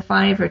 say, in a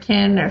 5 or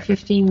 10 or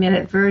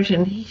 15-minute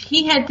version.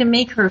 He had to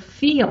make her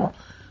feel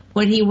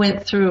what he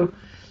went through.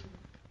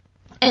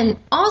 And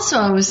also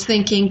I was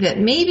thinking that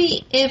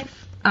maybe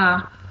if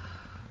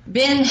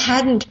Ben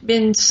hadn't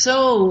been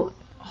so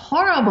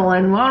horrible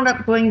and wound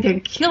up going to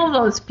kill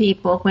those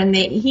people when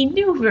he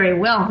knew very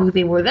well who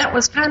they were. That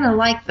was kind of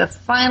like the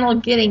final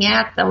getting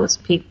at those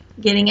people,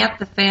 getting at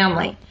the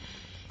family.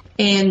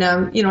 And,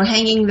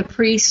 hanging the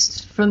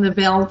priest from the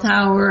bell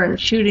tower and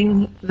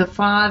shooting the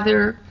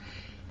father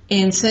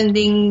and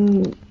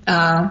sending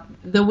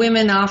the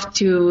women off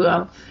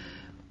to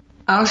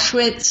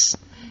Auschwitz.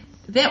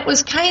 That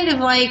was kind of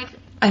like,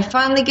 I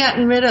finally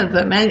gotten rid of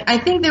them. And I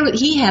think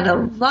he had a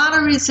lot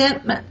of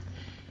resentment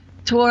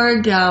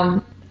toward,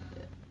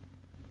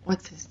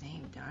 what's his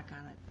name,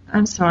 doggone it?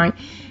 I'm sorry.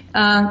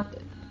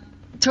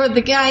 Toward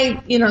the guy,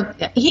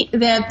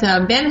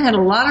 Ben had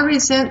a lot of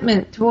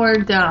resentment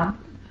toward the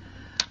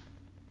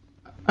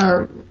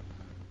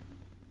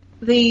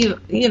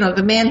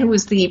man who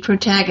was the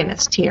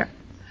protagonist here.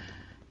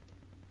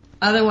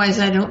 Otherwise,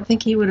 I don't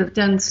think he would have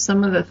done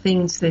some of the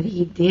things that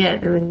he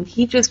did. I mean,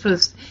 he just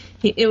was.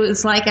 It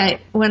was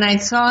like when I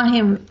saw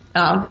him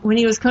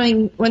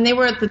when they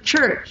were at the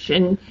church,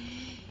 and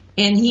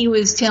he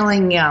was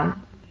telling.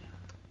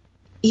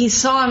 He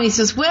saw him. He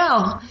says,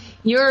 "Well,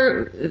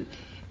 you're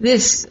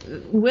this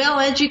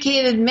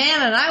well-educated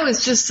man, and I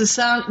was just the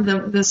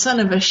son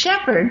of a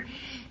shepherd,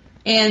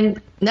 and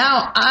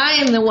now I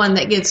am the one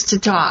that gets to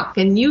talk,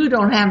 and you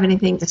don't have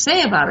anything to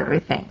say about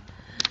everything."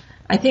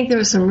 I think there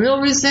was some real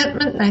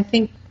resentment, and I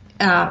think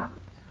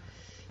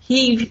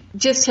he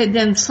just had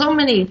done so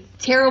many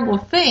terrible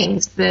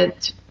things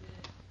that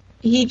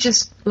he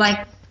just,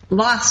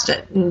 lost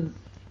it and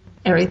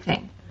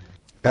everything.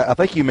 I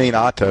think you mean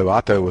Otto.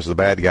 Otto was the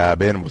bad guy.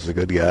 Ben was the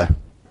good guy.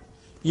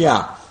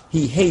 Yeah,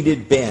 he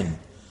hated Ben.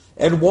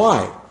 And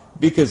why?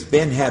 Because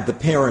Ben had the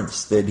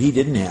parents that he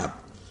didn't have.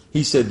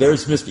 He said,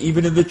 there's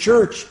even in the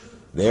church,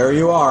 there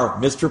you are,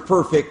 Mr.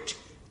 Perfect,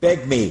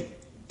 beg me.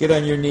 Get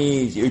on your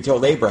knees. He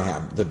told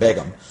Abraham to beg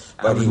him.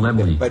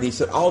 But he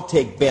said, I'll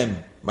take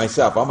Ben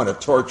myself. I'm going to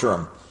torture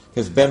him.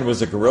 Because Ben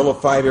was a guerrilla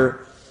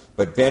fighter,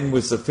 but Ben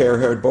was a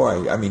fair-haired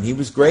boy. I mean, he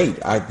was great.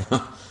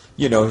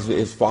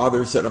 His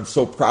father said, I'm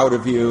so proud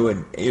of you,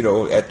 and,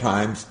 at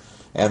times.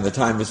 And the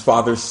time his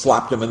father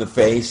slapped him in the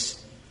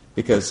face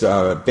because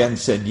Ben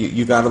said,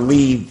 you got to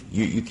leave.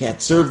 You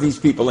can't serve these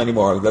people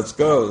anymore. Let's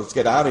go. Let's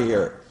get out of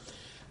here.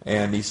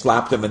 And he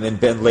slapped him, and then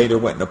Ben later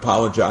went and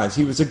apologized.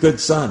 He was a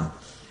good son.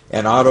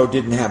 And Otto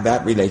didn't have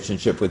that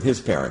relationship with his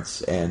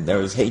parents, and there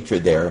was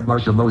hatred there.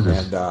 Marshall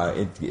Moses.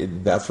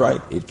 And that's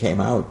right. It came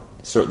out.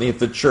 Certainly at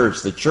the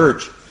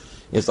church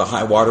is the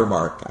high water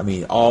mark. I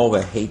mean, all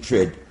the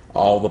hatred,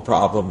 all the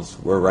problems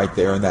were right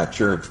there in that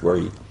church where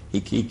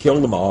he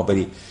killed them all, but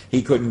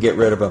he couldn't get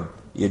rid of them.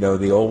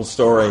 The old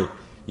story,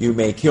 you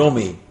may kill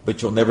me,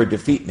 but you'll never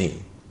defeat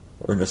me.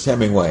 Ernest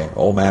Hemingway,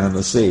 Old Man in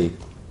the Sea.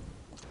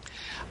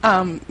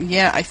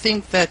 I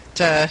think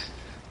that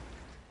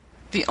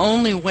the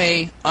only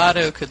way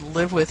Otto could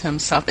live with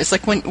himself is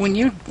like when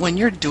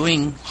you're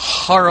doing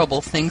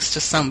horrible things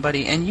to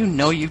somebody and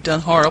you've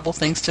done horrible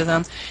things to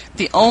them.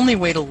 The only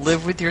way to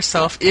live with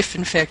yourself, if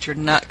in fact you're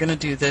not going to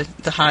do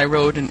the high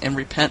road and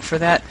repent for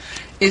that,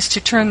 is to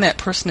turn that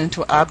person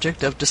into an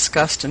object of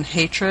disgust and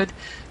hatred,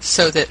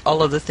 so that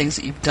all of the things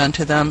that you've done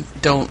to them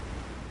don't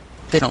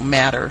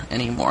matter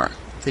anymore.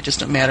 They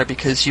just don't matter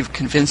because you've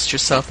convinced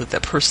yourself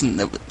that person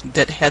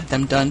that had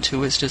them done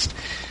to is just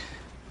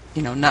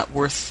not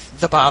worth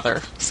the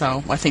bother.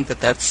 So I think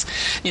that's,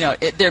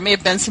 there may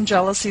have been some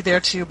jealousy there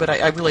too, but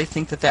I really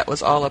think that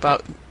was all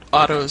about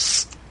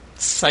Otto's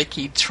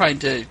psyche trying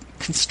to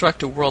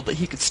construct a world that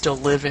he could still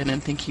live in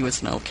and think he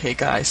was an okay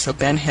guy. So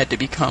Ben had to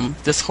become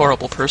this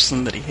horrible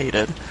person that he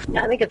hated.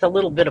 I think it's a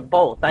little bit of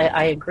both.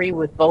 I agree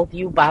with both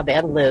you, Bob,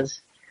 and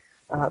Liz.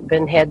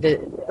 Ben had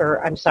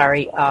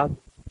to,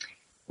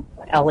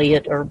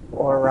 Elliot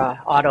or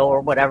Otto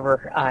or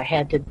whatever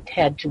had to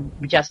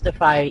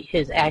justify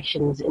his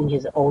actions in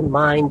his own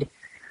mind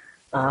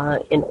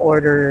in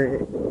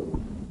order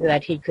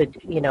that he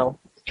could,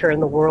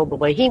 turn the world the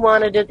way he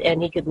wanted it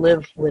and he could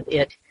live with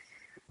it.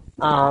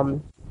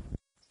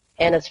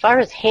 And as far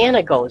as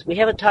Hannah goes, we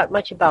haven't talked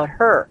much about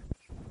her.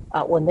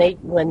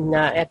 When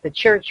at the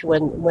church,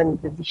 when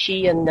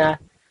she and that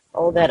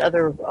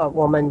other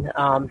woman,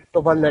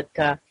 the one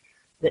that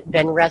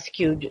Ben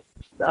rescued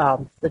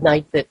the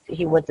night that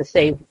he went to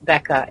save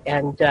Becca,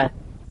 and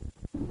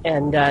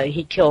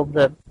he killed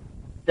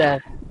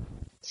the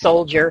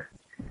soldier,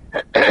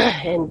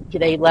 and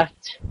they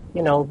left,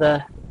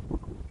 the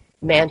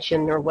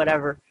mansion or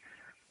whatever.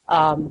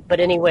 But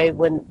anyway,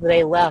 when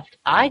they left,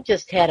 I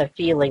just had a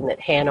feeling that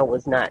Hannah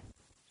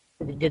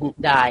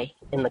didn't die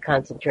in the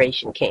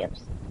concentration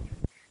camps.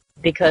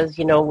 Because,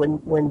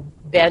 when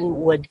Ben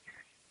would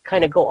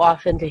kind of go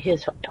off into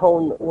his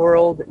own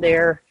world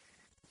there,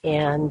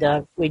 and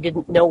we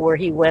didn't know where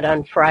he went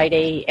on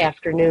Friday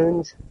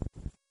afternoons.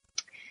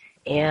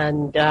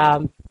 And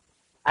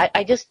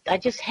I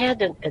just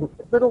had a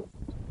little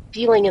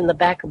feeling in the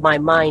back of my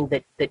mind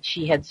that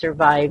she had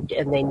survived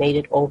and they made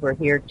it over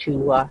here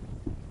to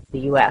the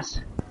U.S.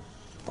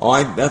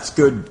 Oh, that's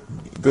good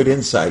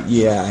insight.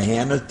 Yeah,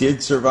 Hannah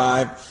did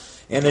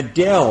survive, and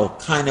Adele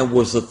kind of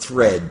was a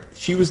thread.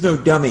 She was no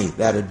dummy,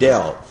 that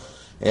Adele,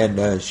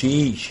 and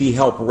she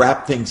helped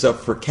wrap things up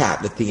for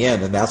Kat at the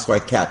end, and that's why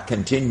Kat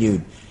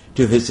continued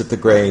to visit the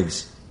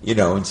graves,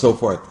 and so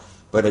forth.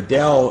 But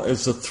Adele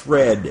is a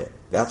thread.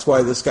 That's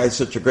why this guy's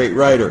such a great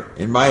writer,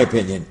 in my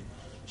opinion.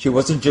 She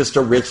wasn't just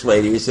a rich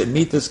lady. He said,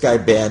 meet this guy,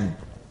 Ben.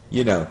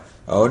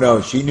 Oh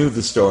no, she knew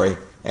the story.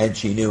 And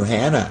she knew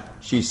Hannah.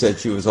 She said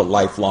she was a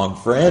lifelong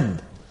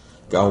friend.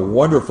 A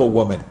wonderful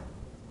woman.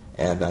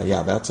 And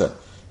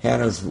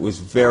Hannah was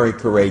very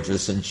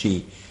courageous, and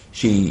she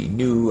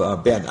knew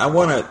Ben.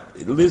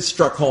 Liz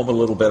struck home a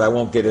little bit. I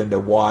won't get into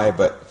why,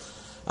 but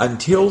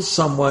until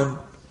someone,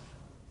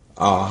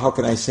 how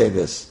can I say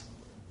this?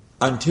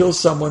 Until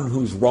someone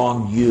who's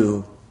wronged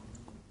you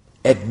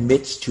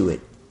admits to it,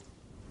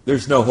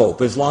 there's no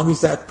hope. As long as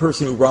that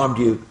person who wronged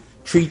you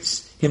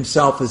treats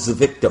himself as the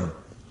victim,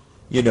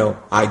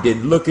 I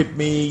didn't look at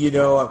me,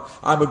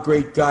 I'm a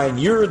great guy, and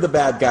you're the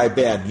bad guy,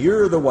 Ben.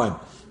 You're the one.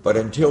 But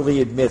until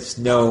he admits,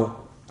 no,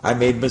 I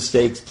made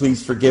mistakes,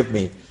 please forgive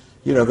me,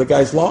 the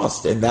guy's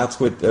lost. And that's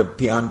what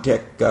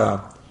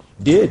Piontek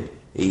did.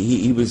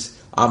 He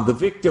was, I'm the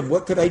victim.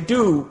 What could I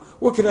do?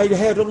 What could I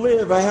have to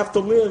live? I have to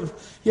live.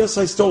 Yes,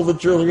 I stole the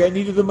jewelry. I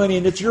needed the money,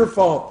 and it's your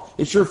fault.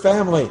 It's your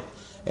family.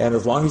 And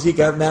as long as he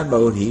got in that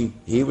mode,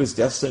 he was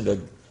destined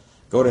to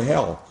go to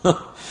hell.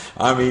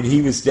 I mean,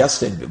 he was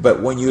destined.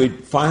 But when you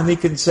finally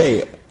can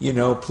say,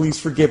 please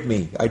forgive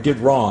me, I did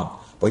wrong.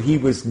 But he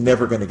was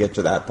never going to get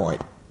to that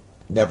point.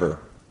 Never.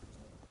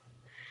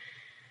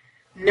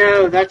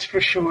 No, that's for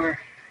sure.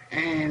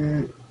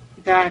 And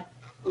that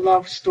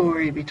love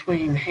story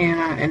between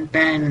Hannah and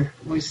Ben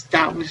was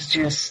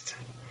just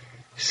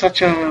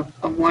such a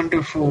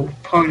wonderful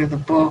part of the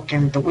book,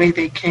 and the way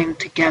they came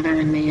together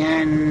in the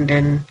end.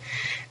 And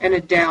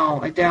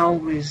Adele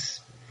was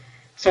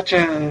such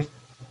a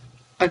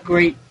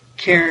great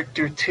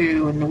character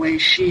too, and the way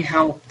she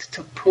helped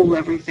to pull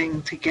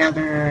everything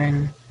together.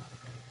 And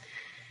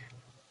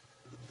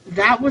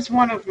that was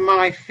one of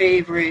my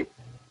favorite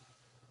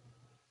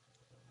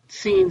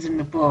scenes in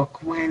the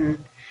book,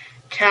 when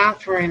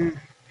Catherine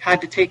had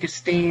to take a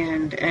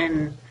stand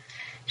and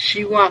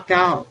she walked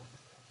out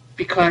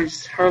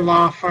because her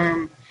law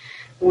firm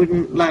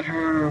wouldn't let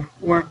her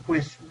work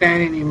with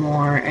Ben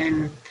anymore,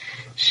 and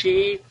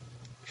she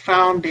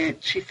found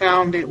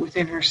it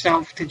within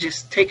herself to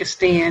just take a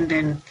stand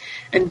and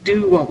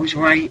do what was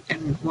right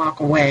and walk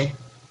away.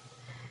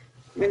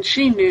 And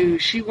she knew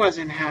she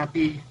wasn't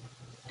happy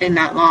in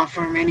that law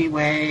firm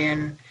anyway,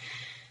 and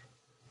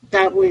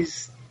that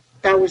was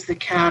the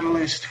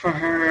catalyst for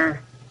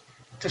her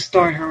to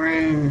start her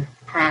own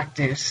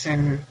practice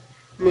and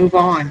move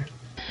on.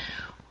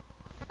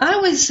 I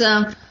was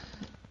I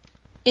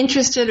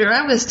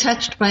was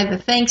touched by the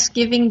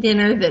Thanksgiving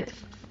dinner that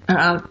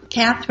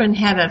Catherine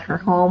had at her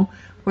home,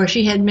 where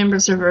she had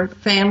members of her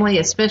family,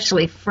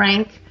 especially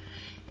Frank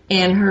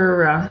and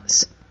her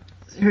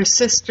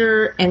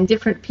sister and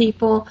different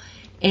people,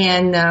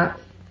 and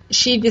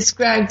she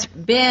described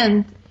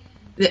Ben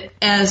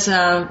as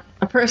a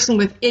person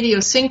with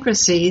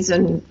idiosyncrasies,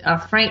 and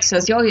Frank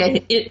says, oh yeah,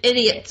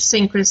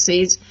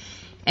 idiosyncrasies,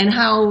 and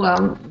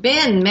how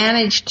Ben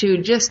managed to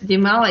just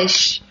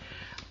demolish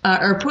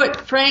or put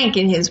Frank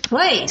in his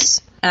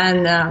place,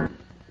 and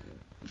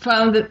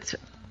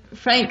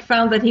Frank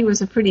found that he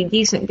was a pretty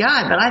decent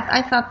guy. But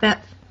I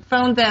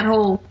found that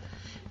whole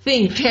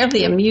thing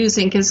fairly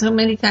amusing, because so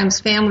many times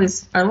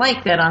families are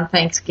like that on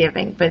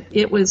Thanksgiving. But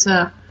it was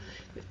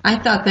I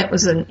thought that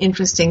was an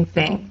interesting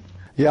thing.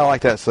 Yeah, I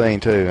like that scene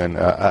too, and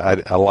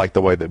I like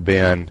the way that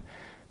Ben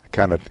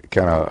kind of.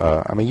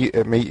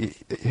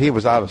 He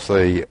was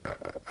obviously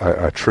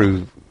a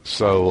true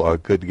soul, a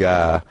good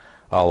guy,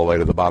 all the way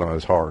to the bottom of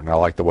his heart, and I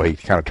like the way he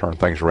kind of turned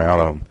things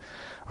around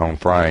on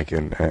Frank,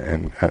 and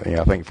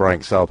I think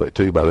Frank saw that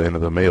too by the end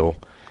of the meal.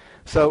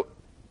 So,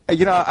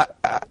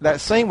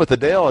 that scene with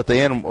Adele at the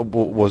end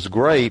was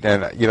great,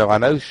 and I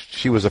know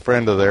she was a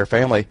friend of their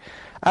family.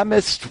 I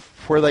missed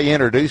where they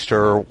introduced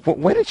her.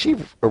 When did she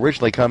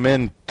originally come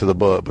into the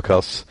book?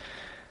 Because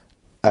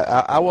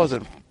I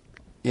wasn't,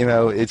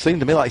 it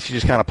seemed to me like she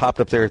just kind of popped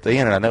up there at the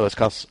end, and I know it's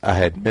because I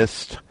had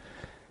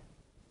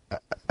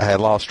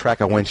lost track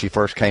of when she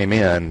first came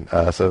in.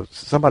 So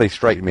somebody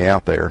straightened me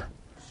out there.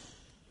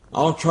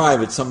 I'll try,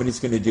 but somebody's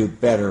going to do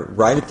better.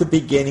 Right at the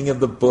beginning of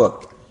the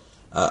book,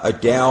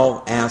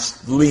 Adele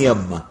asked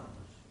Liam,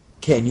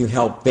 "Can you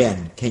help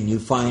Ben? Can you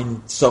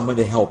find someone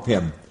to help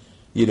him?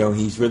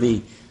 He's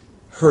really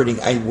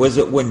hurting." Was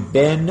it when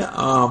Ben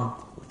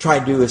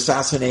tried to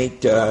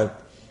assassinate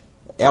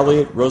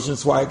Elliot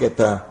Rosenzweig at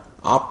the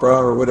opera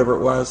or whatever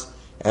it was?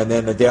 And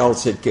then Adele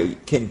said,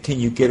 "Can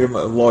you get him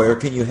a lawyer?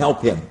 Can you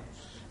help him?"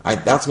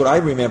 That's what I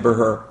remember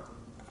her.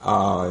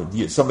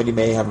 Somebody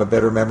may have a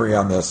better memory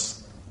on this.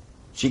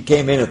 She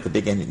came in at the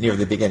beginning, near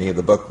the beginning of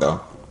the book,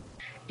 though.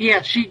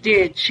 Yeah, she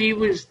did. She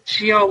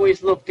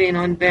always looked in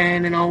on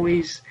Ben and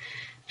always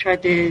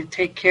tried to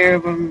take care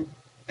of him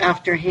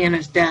after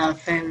Hannah's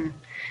death,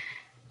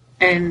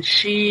 and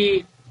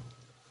she,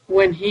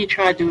 when he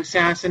tried to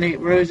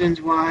assassinate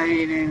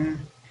Rosenzweig, and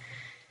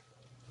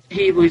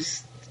he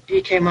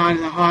came out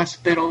of the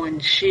hospital,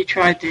 and she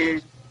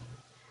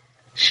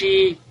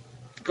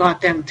got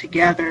them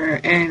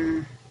together,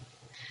 and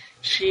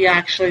she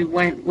actually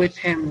went with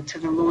him to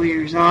the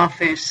lawyer's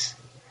office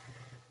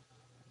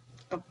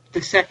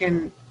the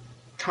second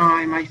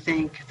time, I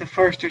think, the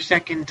first or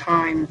second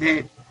time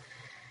that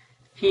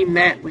he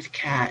met with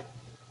Kat.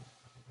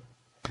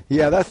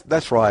 Yeah,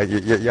 that's right.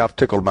 Y'all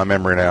tickled my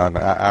memory now, and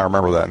I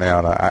remember that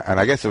now. And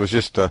I guess it was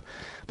just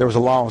there was a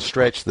long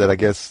stretch that I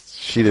guess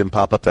she didn't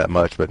pop up that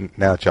much, but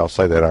now that y'all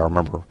say that, I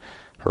remember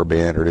her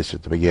being introduced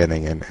at the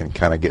beginning and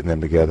kind of getting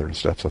them together and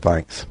stuff. So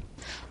thanks.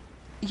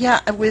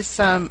 Yeah, with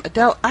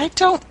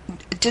Adele,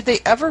 did they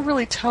ever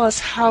really tell us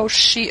how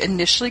she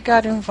initially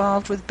got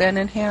involved with Ben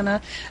and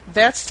Hannah?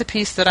 That's the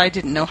piece that I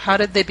didn't know. How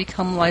did they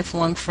become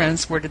lifelong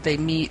friends? Where did they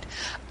meet?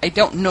 I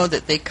don't know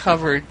that they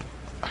covered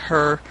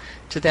her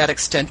to that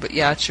extent, but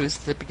yeah, she was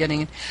at the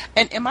beginning.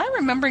 And am I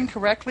remembering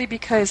correctly?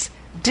 Because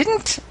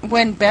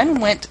when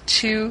Ben went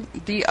to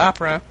the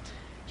opera,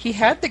 he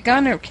had the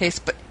gun case,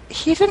 but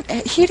he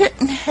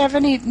didn't have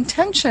any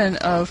intention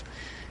of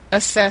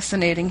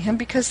assassinating him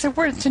because there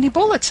weren't any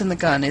bullets in the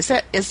gun.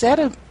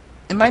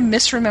 Am I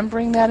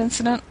misremembering that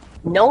incident?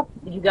 Nope,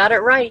 you got it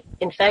right.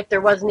 In fact, there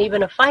wasn't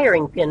even a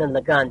firing pin in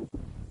the gun.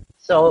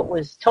 So it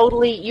was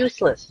totally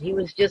useless. He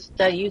was just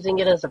using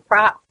it as a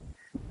prop,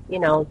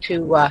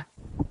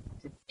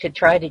 to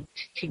try to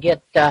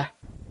get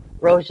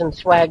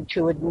Rosenzweig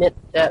to admit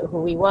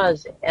who he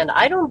was. And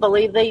I don't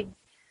believe they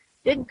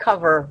did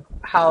cover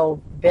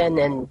how Ben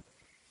and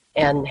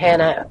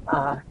Hannah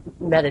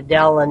met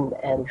Adele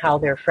and how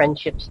their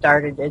friendship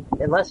started,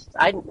 unless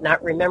I'm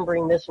not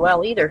remembering this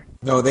well either.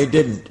 No, they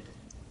didn't.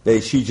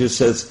 She just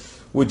says,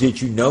 "Well,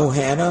 did you know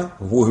Hannah?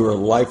 We were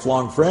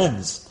lifelong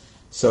friends."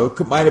 So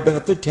it might have been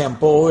at the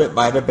temple. It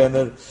might have been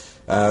at,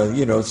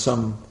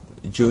 some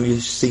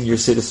Jewish senior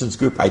citizens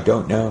group. I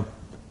don't know.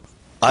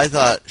 I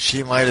thought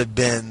she might have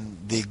been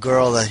the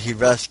girl that he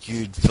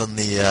rescued from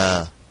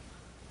that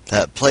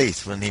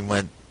place when he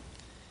went.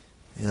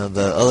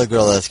 The other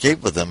girl that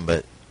escaped with him,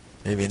 but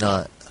maybe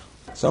not.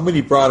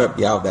 Somebody brought up,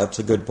 that's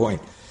a good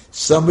point.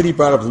 Somebody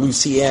brought up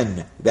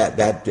Lucienne, that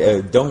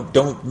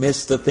don't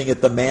miss the thing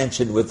at the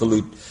mansion with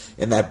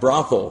in that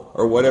brothel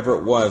or whatever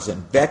it was.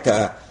 And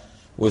Becca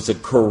was a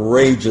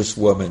courageous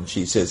woman.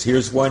 She says,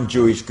 "Here's one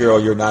Jewish girl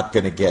you're not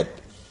going to get,"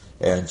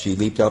 and she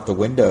leaped out the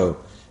window.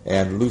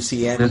 And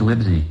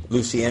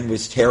Lucienne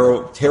was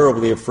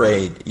terribly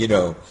afraid,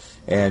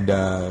 and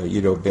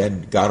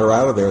Ben got her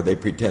out of there. They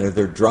pretended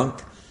they're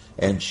drunk.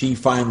 And she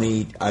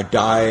finally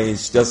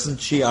dies, doesn't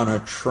she, on a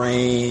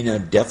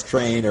death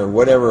train or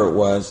whatever it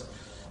was.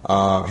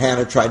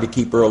 Hannah tried to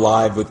keep her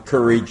alive with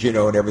courage,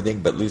 and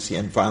everything, but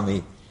Lucienne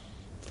finally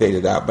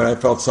faded out. But I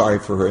felt sorry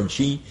for her, and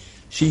she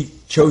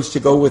chose to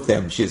go with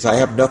them. She says, "I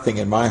have nothing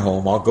in my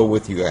home. I'll go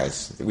with you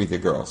guys, with the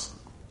girls."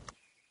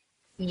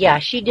 Yeah,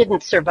 she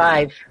didn't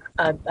survive.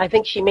 I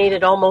think she made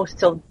it almost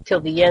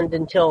till the end,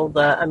 until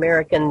the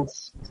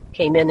Americans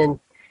came in and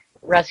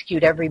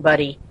rescued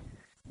everybody.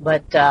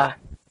 But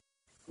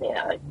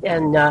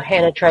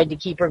Hannah tried to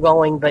keep her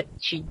going, but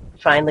she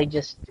finally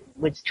just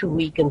was too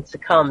weak and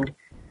succumbed.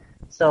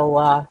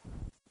 So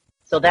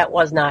that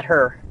was not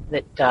her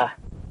that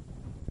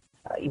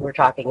you were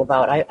talking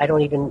about.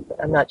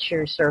 I'm not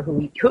sure, sir,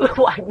 who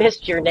I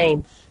missed your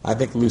name. I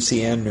think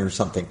Lucienne or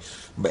something.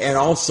 And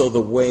also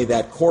the way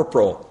that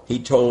corporal, he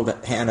told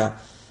Hannah,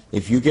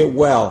 "If you get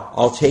well,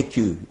 I'll take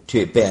you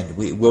to Ben.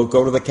 We'll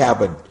go to the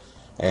cabin."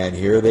 and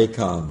here they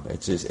come.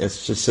 It's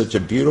just such a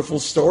beautiful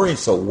story,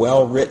 so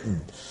well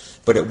written.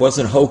 But it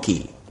wasn't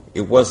hokey.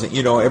 It wasn't,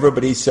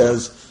 everybody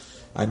says,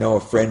 I know a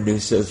friend who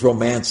says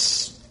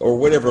romance or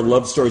whatever,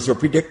 love stories are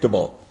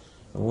predictable.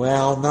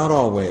 Well, not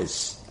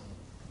always.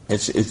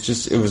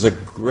 It was a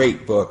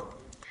great book.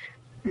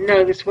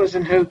 No, this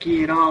wasn't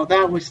hokey at all.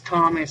 That was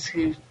Thomas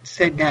who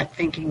said that,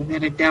 thinking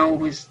that Adele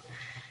was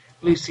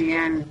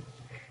Lucienne.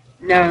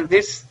 No,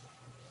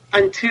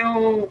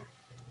 until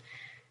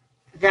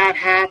that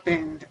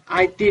happened,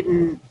 I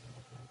didn't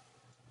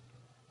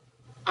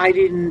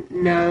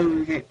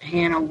know that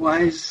Hannah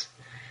was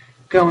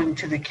going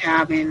to the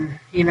cabin,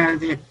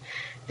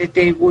 that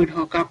they would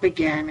hook up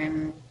again.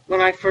 And when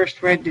I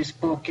first read this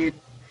book, it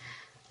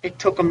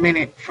took a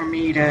minute for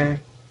me to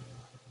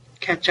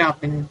catch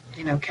up and,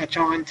 catch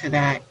on to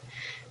that.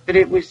 But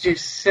it was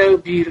just so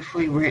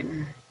beautifully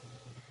written.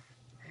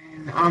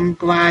 And I'm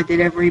glad that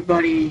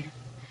everybody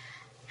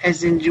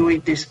has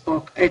enjoyed this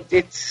book.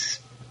 It's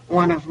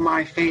one of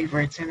my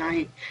favorites.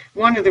 And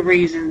one of the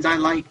reasons I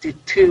liked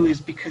it, too,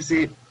 is because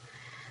it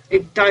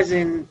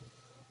doesn't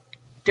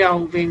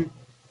delve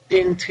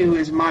into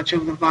as much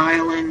of the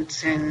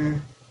violence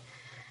and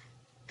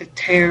the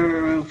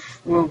terror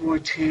of World War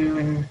II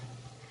and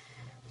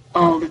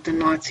all that the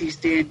Nazis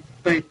did,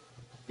 but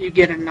you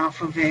get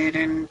enough of it,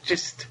 and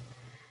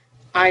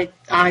I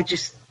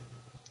just,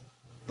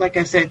 like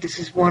I said, this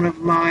is one of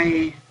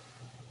my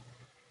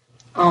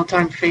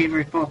all-time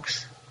favorite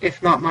books,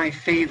 if not my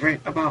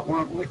favorite, about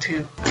World War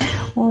II.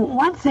 Well,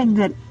 one thing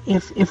that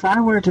if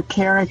I were to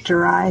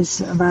characterize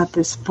about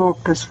this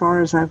book, as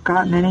far as I've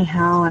gotten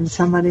anyhow, and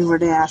somebody were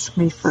to ask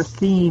me for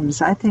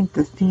themes, I think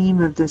the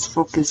theme of this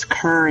book is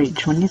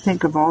courage. When you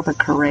think of all the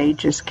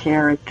courageous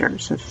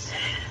characters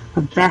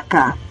of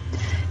Becca,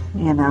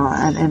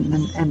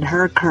 and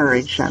her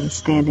courage on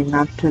standing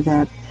up to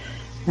that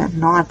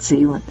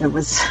Nazi, it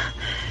was,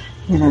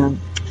 and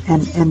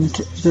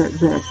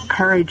the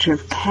courage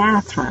of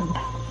Catherine,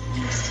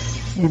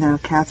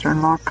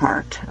 Catherine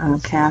Lockhart,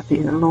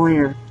 Kathy, the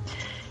lawyer,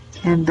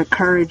 and the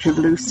courage of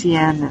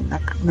Lucienne, and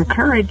the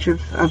courage of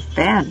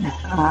Ben,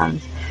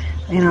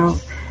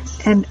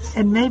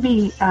 and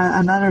maybe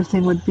another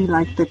thing would be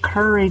like the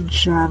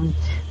courage,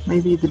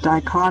 maybe the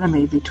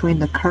dichotomy between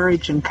the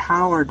courage and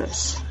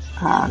cowardice,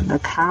 the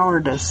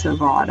cowardice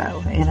of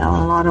Otto. In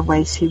a lot of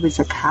ways he was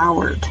a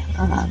coward,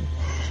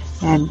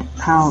 and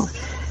how,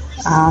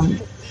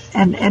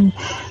 and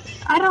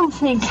I don't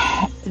think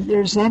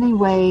there's any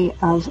way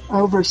of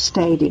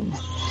overstating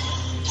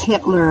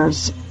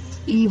Hitler's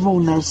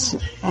evilness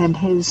and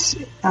his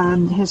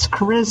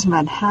charisma,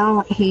 and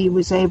how he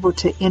was able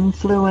to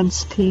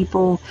influence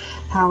people,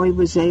 how he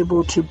was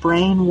able to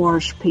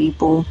brainwash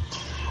people.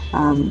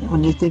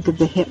 When you think of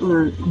the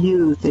Hitler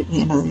Youth,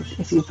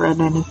 if you've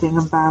read anything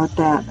about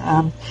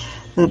that,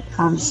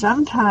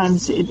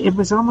 sometimes it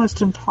was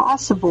almost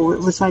impossible.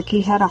 It was like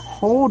he had a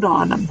hold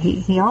on them.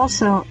 He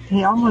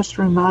almost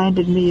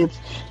reminded me of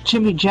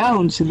Jimmy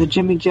Jones in the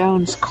Jimmy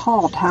Jones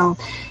cult, how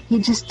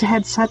he just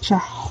had such a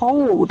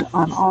hold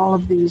on all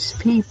of these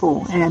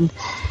people. And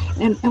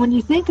when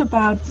you think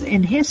about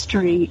in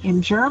history,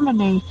 in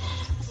Germany,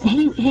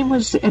 he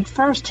was, at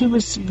first he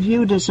was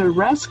viewed as a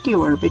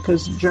rescuer,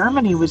 because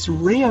Germany was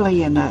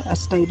really in a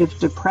state of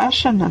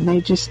depression, and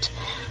they just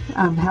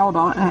held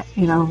on,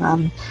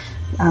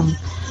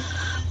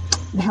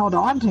 held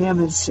on to him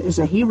as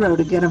a hero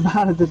to get him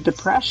out of the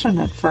depression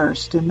at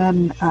first. And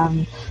then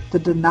the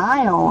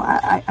denial,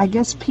 I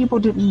guess people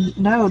didn't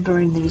know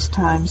during these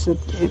times that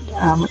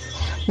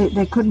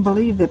they couldn't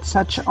believe that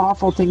such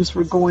awful things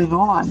were going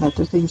on, that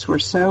the things were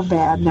so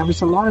bad. And there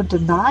was a lot of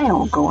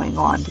denial going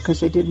on because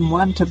they didn't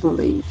want to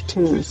believe,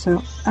 too.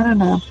 So, I don't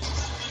know.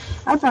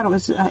 I thought it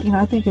was,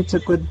 I think it's a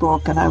good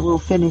book, and I will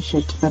finish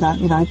it, but,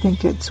 I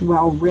think it's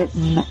well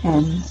written,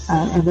 and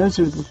those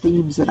are the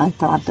themes that I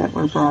thought that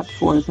were brought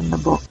forth in the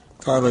book.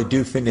 Carla,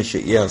 do finish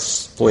it,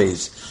 yes,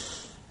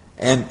 please.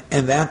 And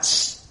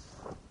that's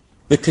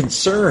the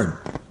concern.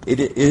 It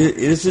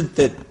isn't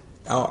that,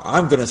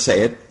 I'm going to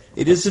say it,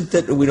 it isn't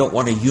that we don't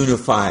want to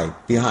unify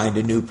behind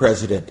a new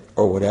president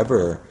or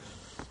whatever,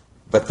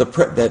 but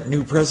that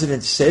new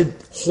president said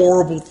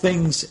horrible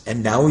things,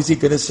 and now is he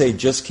going to say,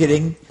 just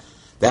kidding?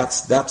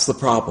 That's the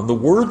problem. The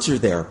words are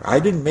there.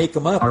 I didn't make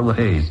them up. Carla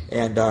Hayes.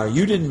 And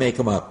you didn't make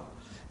them up.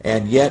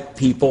 And yet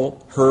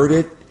people heard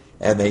it,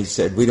 and they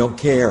said, we don't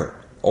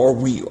care, or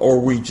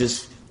we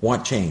just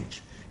want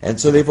change.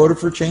 And so they voted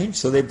for change,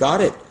 so they've got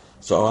it.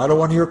 So I don't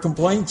want to hear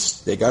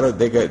complaints. They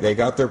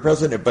got their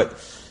president. But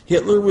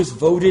Hitler was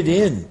voted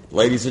in,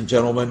 ladies and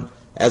gentlemen,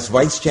 as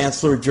Vice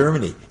Chancellor of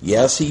Germany.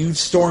 Yes, he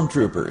used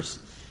stormtroopers.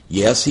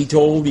 Yes, he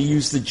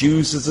used the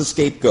Jews as the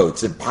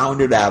scapegoats and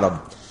pounded at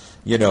them.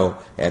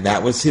 And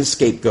that was his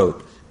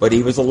scapegoat. But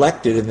he was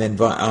elected, and then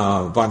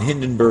von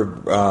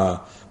Hindenburg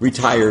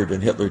retired,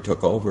 and Hitler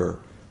took over.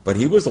 But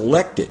he was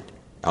elected,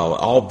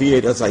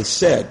 albeit, as I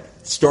said,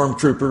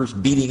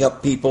 stormtroopers beating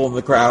up people in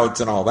the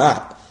crowds and all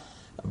that.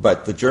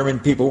 But the German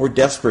people were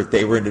desperate.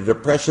 They were in a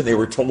depression. They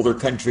were told their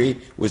country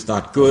was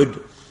not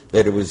good,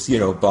 that it was,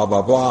 blah,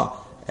 blah, blah.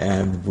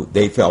 and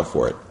they fell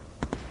for it.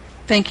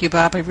 Thank you,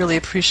 Bob. I really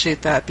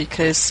appreciate that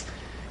because,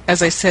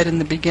 as I said in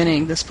the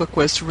beginning, this book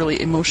was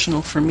really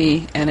emotional for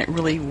me, and it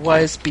really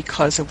was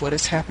because of what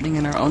is happening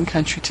in our own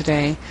country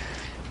today.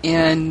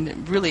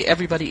 And really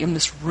everybody in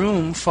this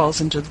room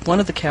falls into one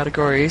of the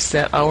categories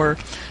that our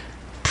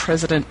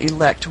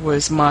president-elect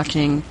was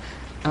mocking.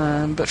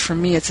 But for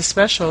me, it's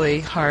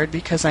especially hard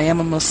because I am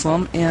a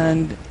Muslim,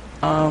 and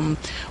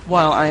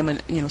while I'm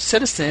a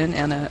citizen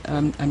and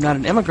I'm not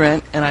an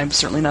immigrant, and I'm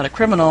certainly not a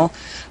criminal,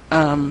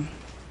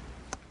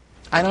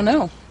 I don't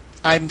know.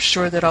 I'm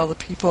sure that all of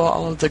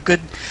the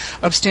good,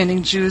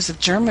 upstanding Jews of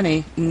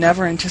Germany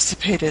never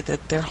anticipated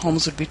that their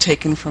homes would be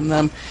taken from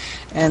them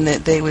and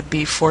that they would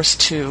be forced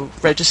to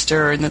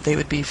register and that they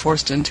would be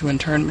forced into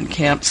internment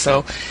camps.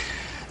 So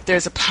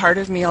there's a part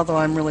of me, although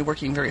I'm really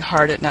working very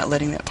hard at not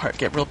letting that part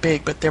get real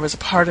big, but there was a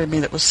part of me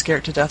that was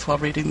scared to death while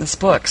reading this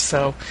book.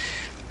 So,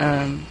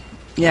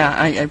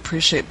 I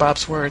appreciate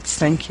Bob's words.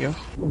 Thank you.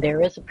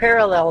 There is a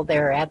parallel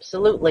there,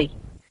 absolutely.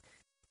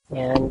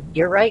 And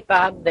you're right,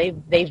 Bob.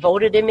 They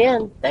voted him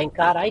in. Thank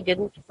God I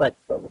didn't, but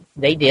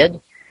they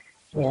did.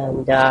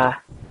 And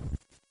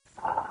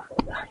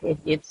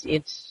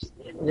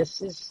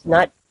this is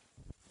not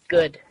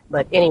good.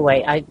 But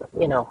anyway,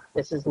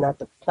 this is not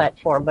the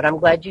platform. But I'm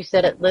glad you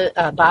said it,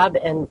 Bob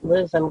and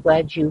Liz. I'm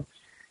glad you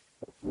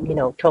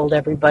told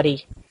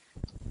everybody,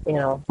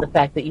 the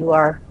fact that you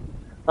are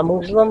a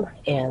Muslim,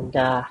 and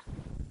God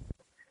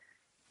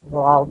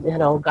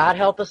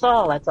help us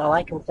all. That's all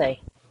I can say.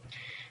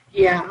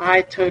 Yeah,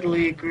 I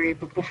totally agree.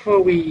 But before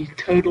we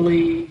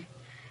totally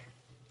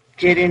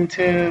get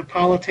into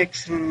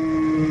politics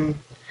and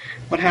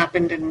what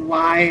happened and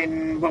why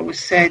and what was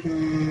said,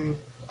 and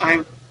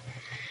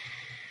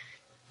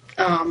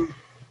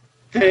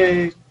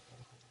the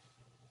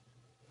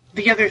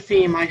other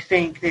theme I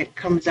think that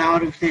comes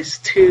out of this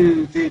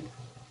too, that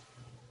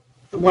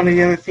one of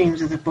the other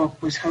themes of the book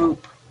was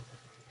hope,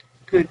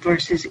 good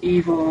versus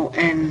evil,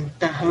 and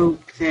the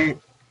hope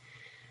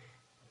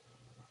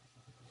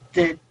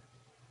that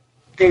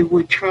they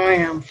would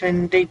triumph,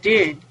 and they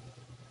did.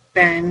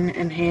 Ben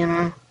and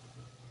Hannah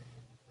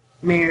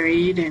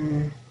married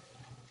and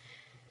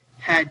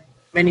had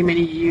many,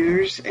 many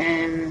years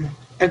and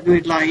a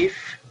good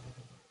life.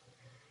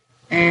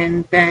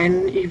 And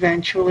Ben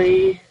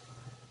eventually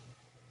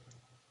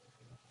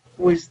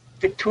was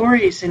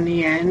victorious in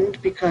the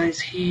end because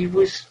he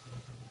was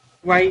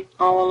right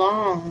all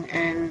along,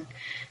 and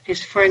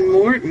his friend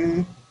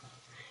Morton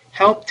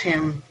helped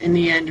him in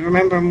the end.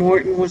 Remember,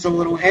 Morton was a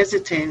little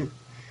hesitant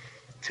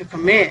to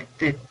commit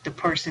that the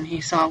person he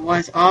saw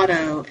was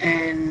Otto,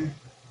 and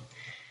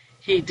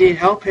he did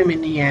help him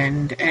in the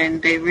end,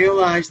 and they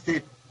realized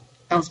that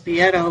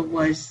Elzbieta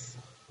was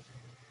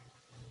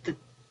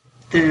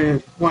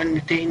the one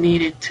that they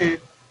needed to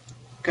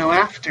go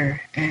after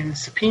and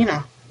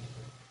subpoena.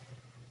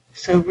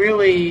 So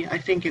really, I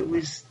think it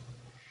was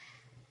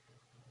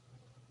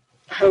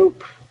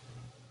hope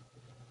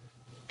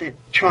that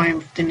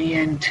triumphed in the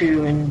end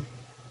too, and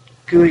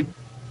good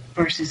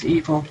versus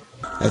evil.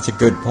 That's a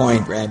good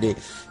point, Randy.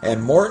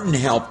 And Morton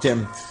helped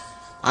him,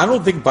 I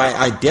don't think by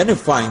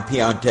identifying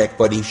Piontek,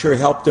 but he sure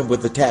helped him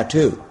with the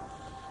tattoo.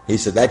 He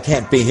said, that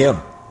can't be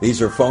him.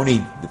 These are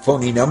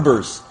phony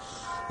numbers.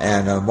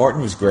 And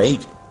Morton was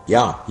great.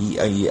 Yeah,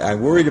 I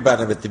worried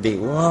about him at the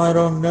beginning. Well, I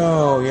don't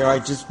know. I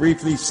just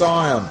briefly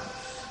saw him.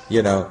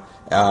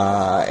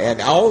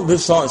 And all of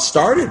this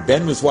started.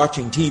 Ben was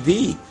watching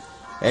TV,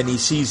 and he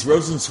sees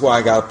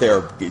Rosenzweig out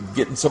there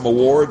getting some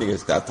award. He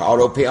goes, that's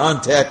Otto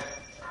Piontek.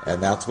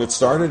 And that's what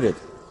started it.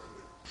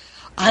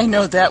 I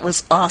know, that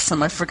was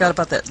awesome. I forgot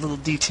about that little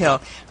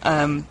detail.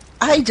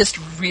 I just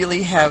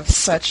really have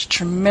such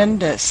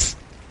tremendous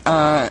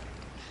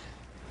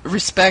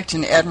respect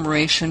and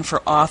admiration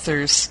for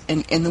authors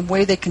and the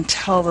way they can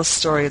tell the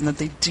story, and that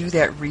they do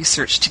that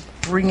research to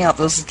bring out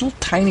those little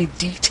tiny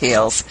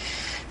details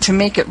to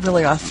make it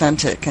really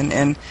authentic.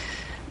 And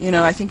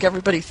I think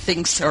everybody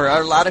thinks, or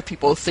a lot of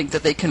people think,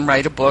 that they can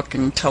write a book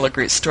and tell a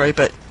great story,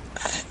 but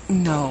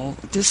no,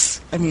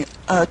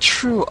 a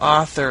true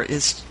author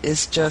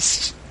is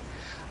just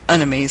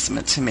an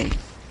amazement to me.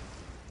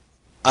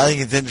 I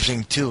think it's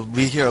interesting, too.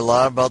 We hear a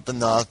lot about the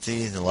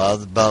Nazis, a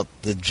lot about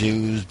the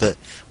Jews, but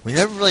we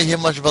never really hear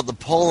much about the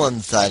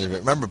Poland side of it.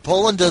 Remember,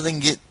 Poland doesn't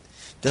get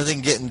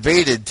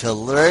invaded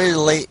till very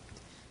late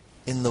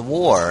in the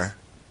war.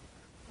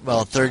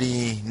 Well,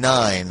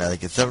 39, I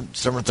think it's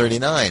summer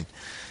 39.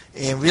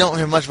 And we don't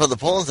hear much about the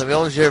Poland side. We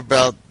always hear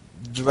about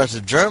the rest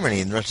of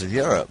Germany and the rest of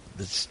Europe.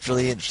 It's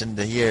really interesting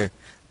to hear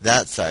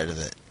that side of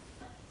it.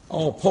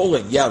 Oh,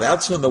 Poland. Yeah,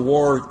 that's when the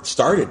war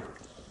started.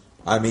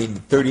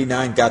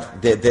 39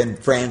 then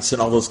France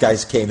and all those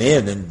guys came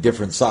in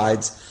different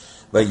sides.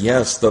 But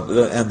yes,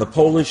 the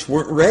Polish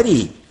weren't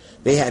ready.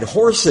 They had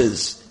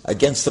horses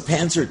against the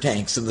panzer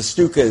tanks and the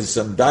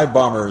Stukas and dive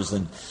bombers,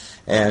 and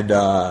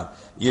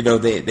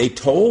they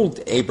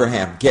told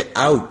Abraham, get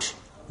out,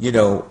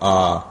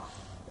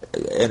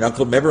 and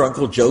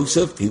Uncle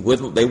Joseph, they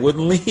wouldn't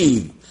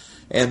leave.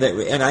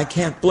 And I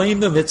can't blame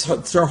them.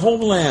 It's their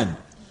homeland.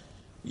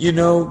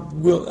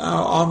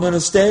 I'm going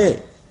to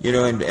stay.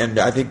 And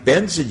I think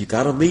Ben said, you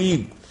got to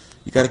leave.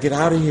 You got to get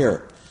out of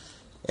here.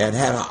 And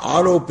had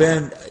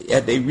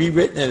they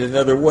rewritten it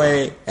another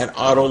way, and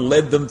Otto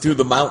led them through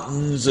the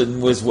mountains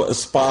and was a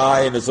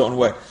spy in his own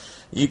way,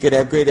 you could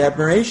have great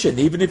admiration,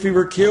 even if he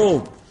were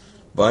killed.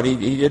 But he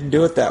didn't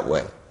do it that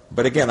way.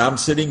 But again, I'm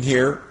sitting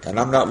here, and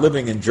I'm not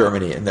living in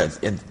Germany,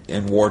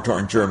 in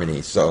war-torn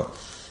Germany, so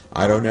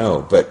I don't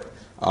know. But,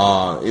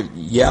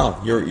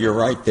 you're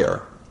right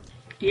there.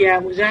 Yeah,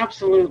 it was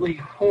absolutely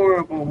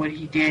horrible what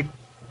he did.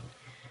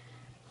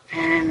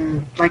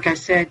 And like I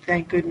said,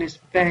 thank goodness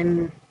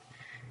Ben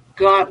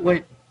got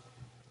what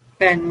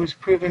Ben was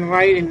proven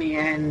right in the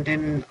end,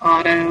 and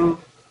Otto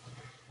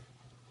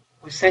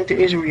was sent to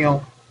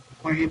Israel,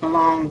 where he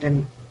belonged,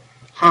 and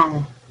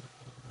hung,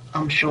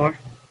 I'm sure.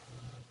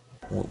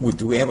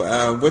 Do we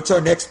have? What's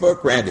our next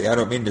book, Randy? I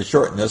don't mean to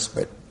shorten this,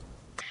 but...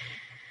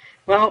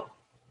 Well,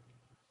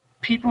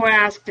 people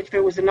asked if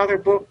there was another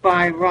book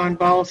by Ron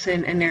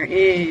Ballison, and there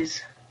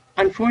is.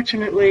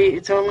 Unfortunately,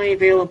 it's only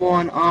available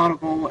on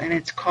Audible, and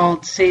it's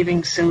called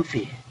Saving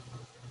Sophie,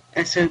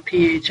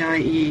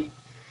 Sophie.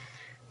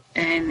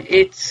 And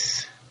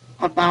it's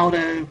about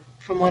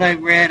from what I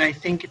read, I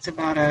think it's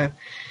about a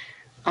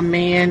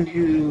man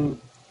who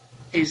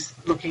is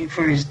looking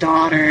for his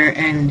daughter,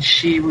 and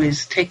she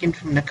was taken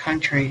from the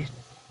country.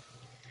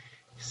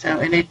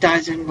 And it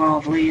does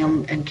involve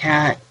Liam and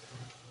Kat.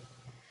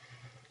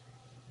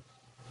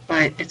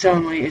 But it's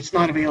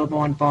not available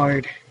on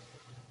Bard.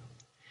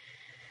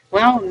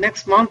 Well,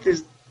 next month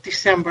is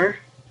December,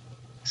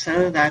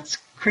 so that's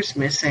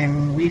Christmas,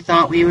 and we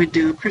thought we would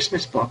do a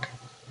Christmas book.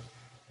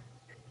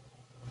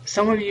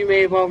 Some of you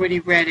may have already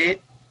read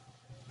it.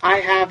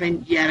 I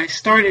haven't yet. I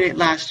started it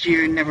last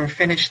year and never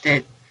finished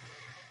it.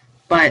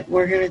 But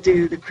we're going to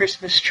do The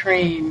Christmas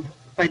Train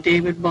by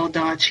David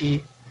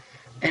Baldacci,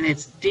 and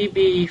it's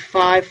DB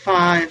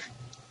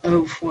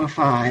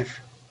 55045.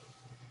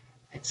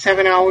 It's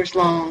 7 hours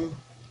long,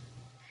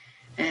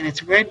 and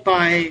it's read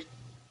by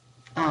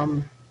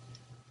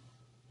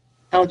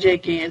L.J.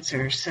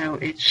 Ganser, so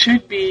it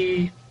should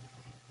be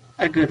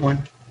a good one.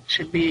 It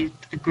should be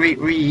a great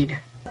read.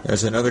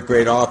 There's another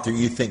great author.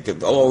 You think, he's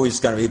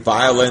going to be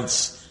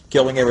violence,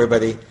 killing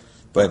everybody.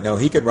 But no,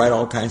 he could write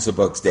all kinds of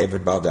books,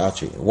 David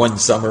Baldacci. One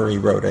summer he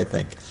wrote, I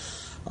think.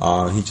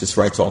 He just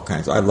writes all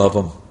kinds. I love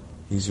him.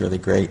 He's really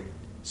great.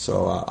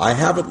 So I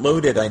have it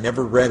loaded. I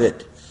never read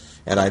it.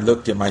 And I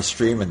looked in my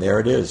stream, and there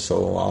it is.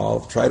 So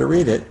I'll try to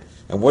read it.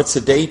 And what's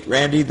the date,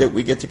 Randy, that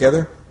we get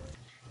together?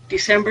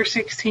 December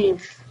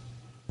 16th.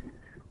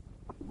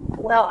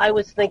 Well, I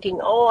was thinking,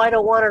 I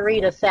don't want to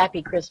read a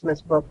sappy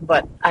Christmas book,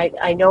 but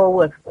I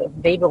know if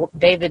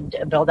David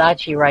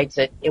Baldacci writes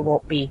it, it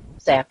won't be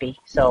sappy,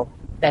 so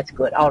that's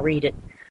good. I'll read it.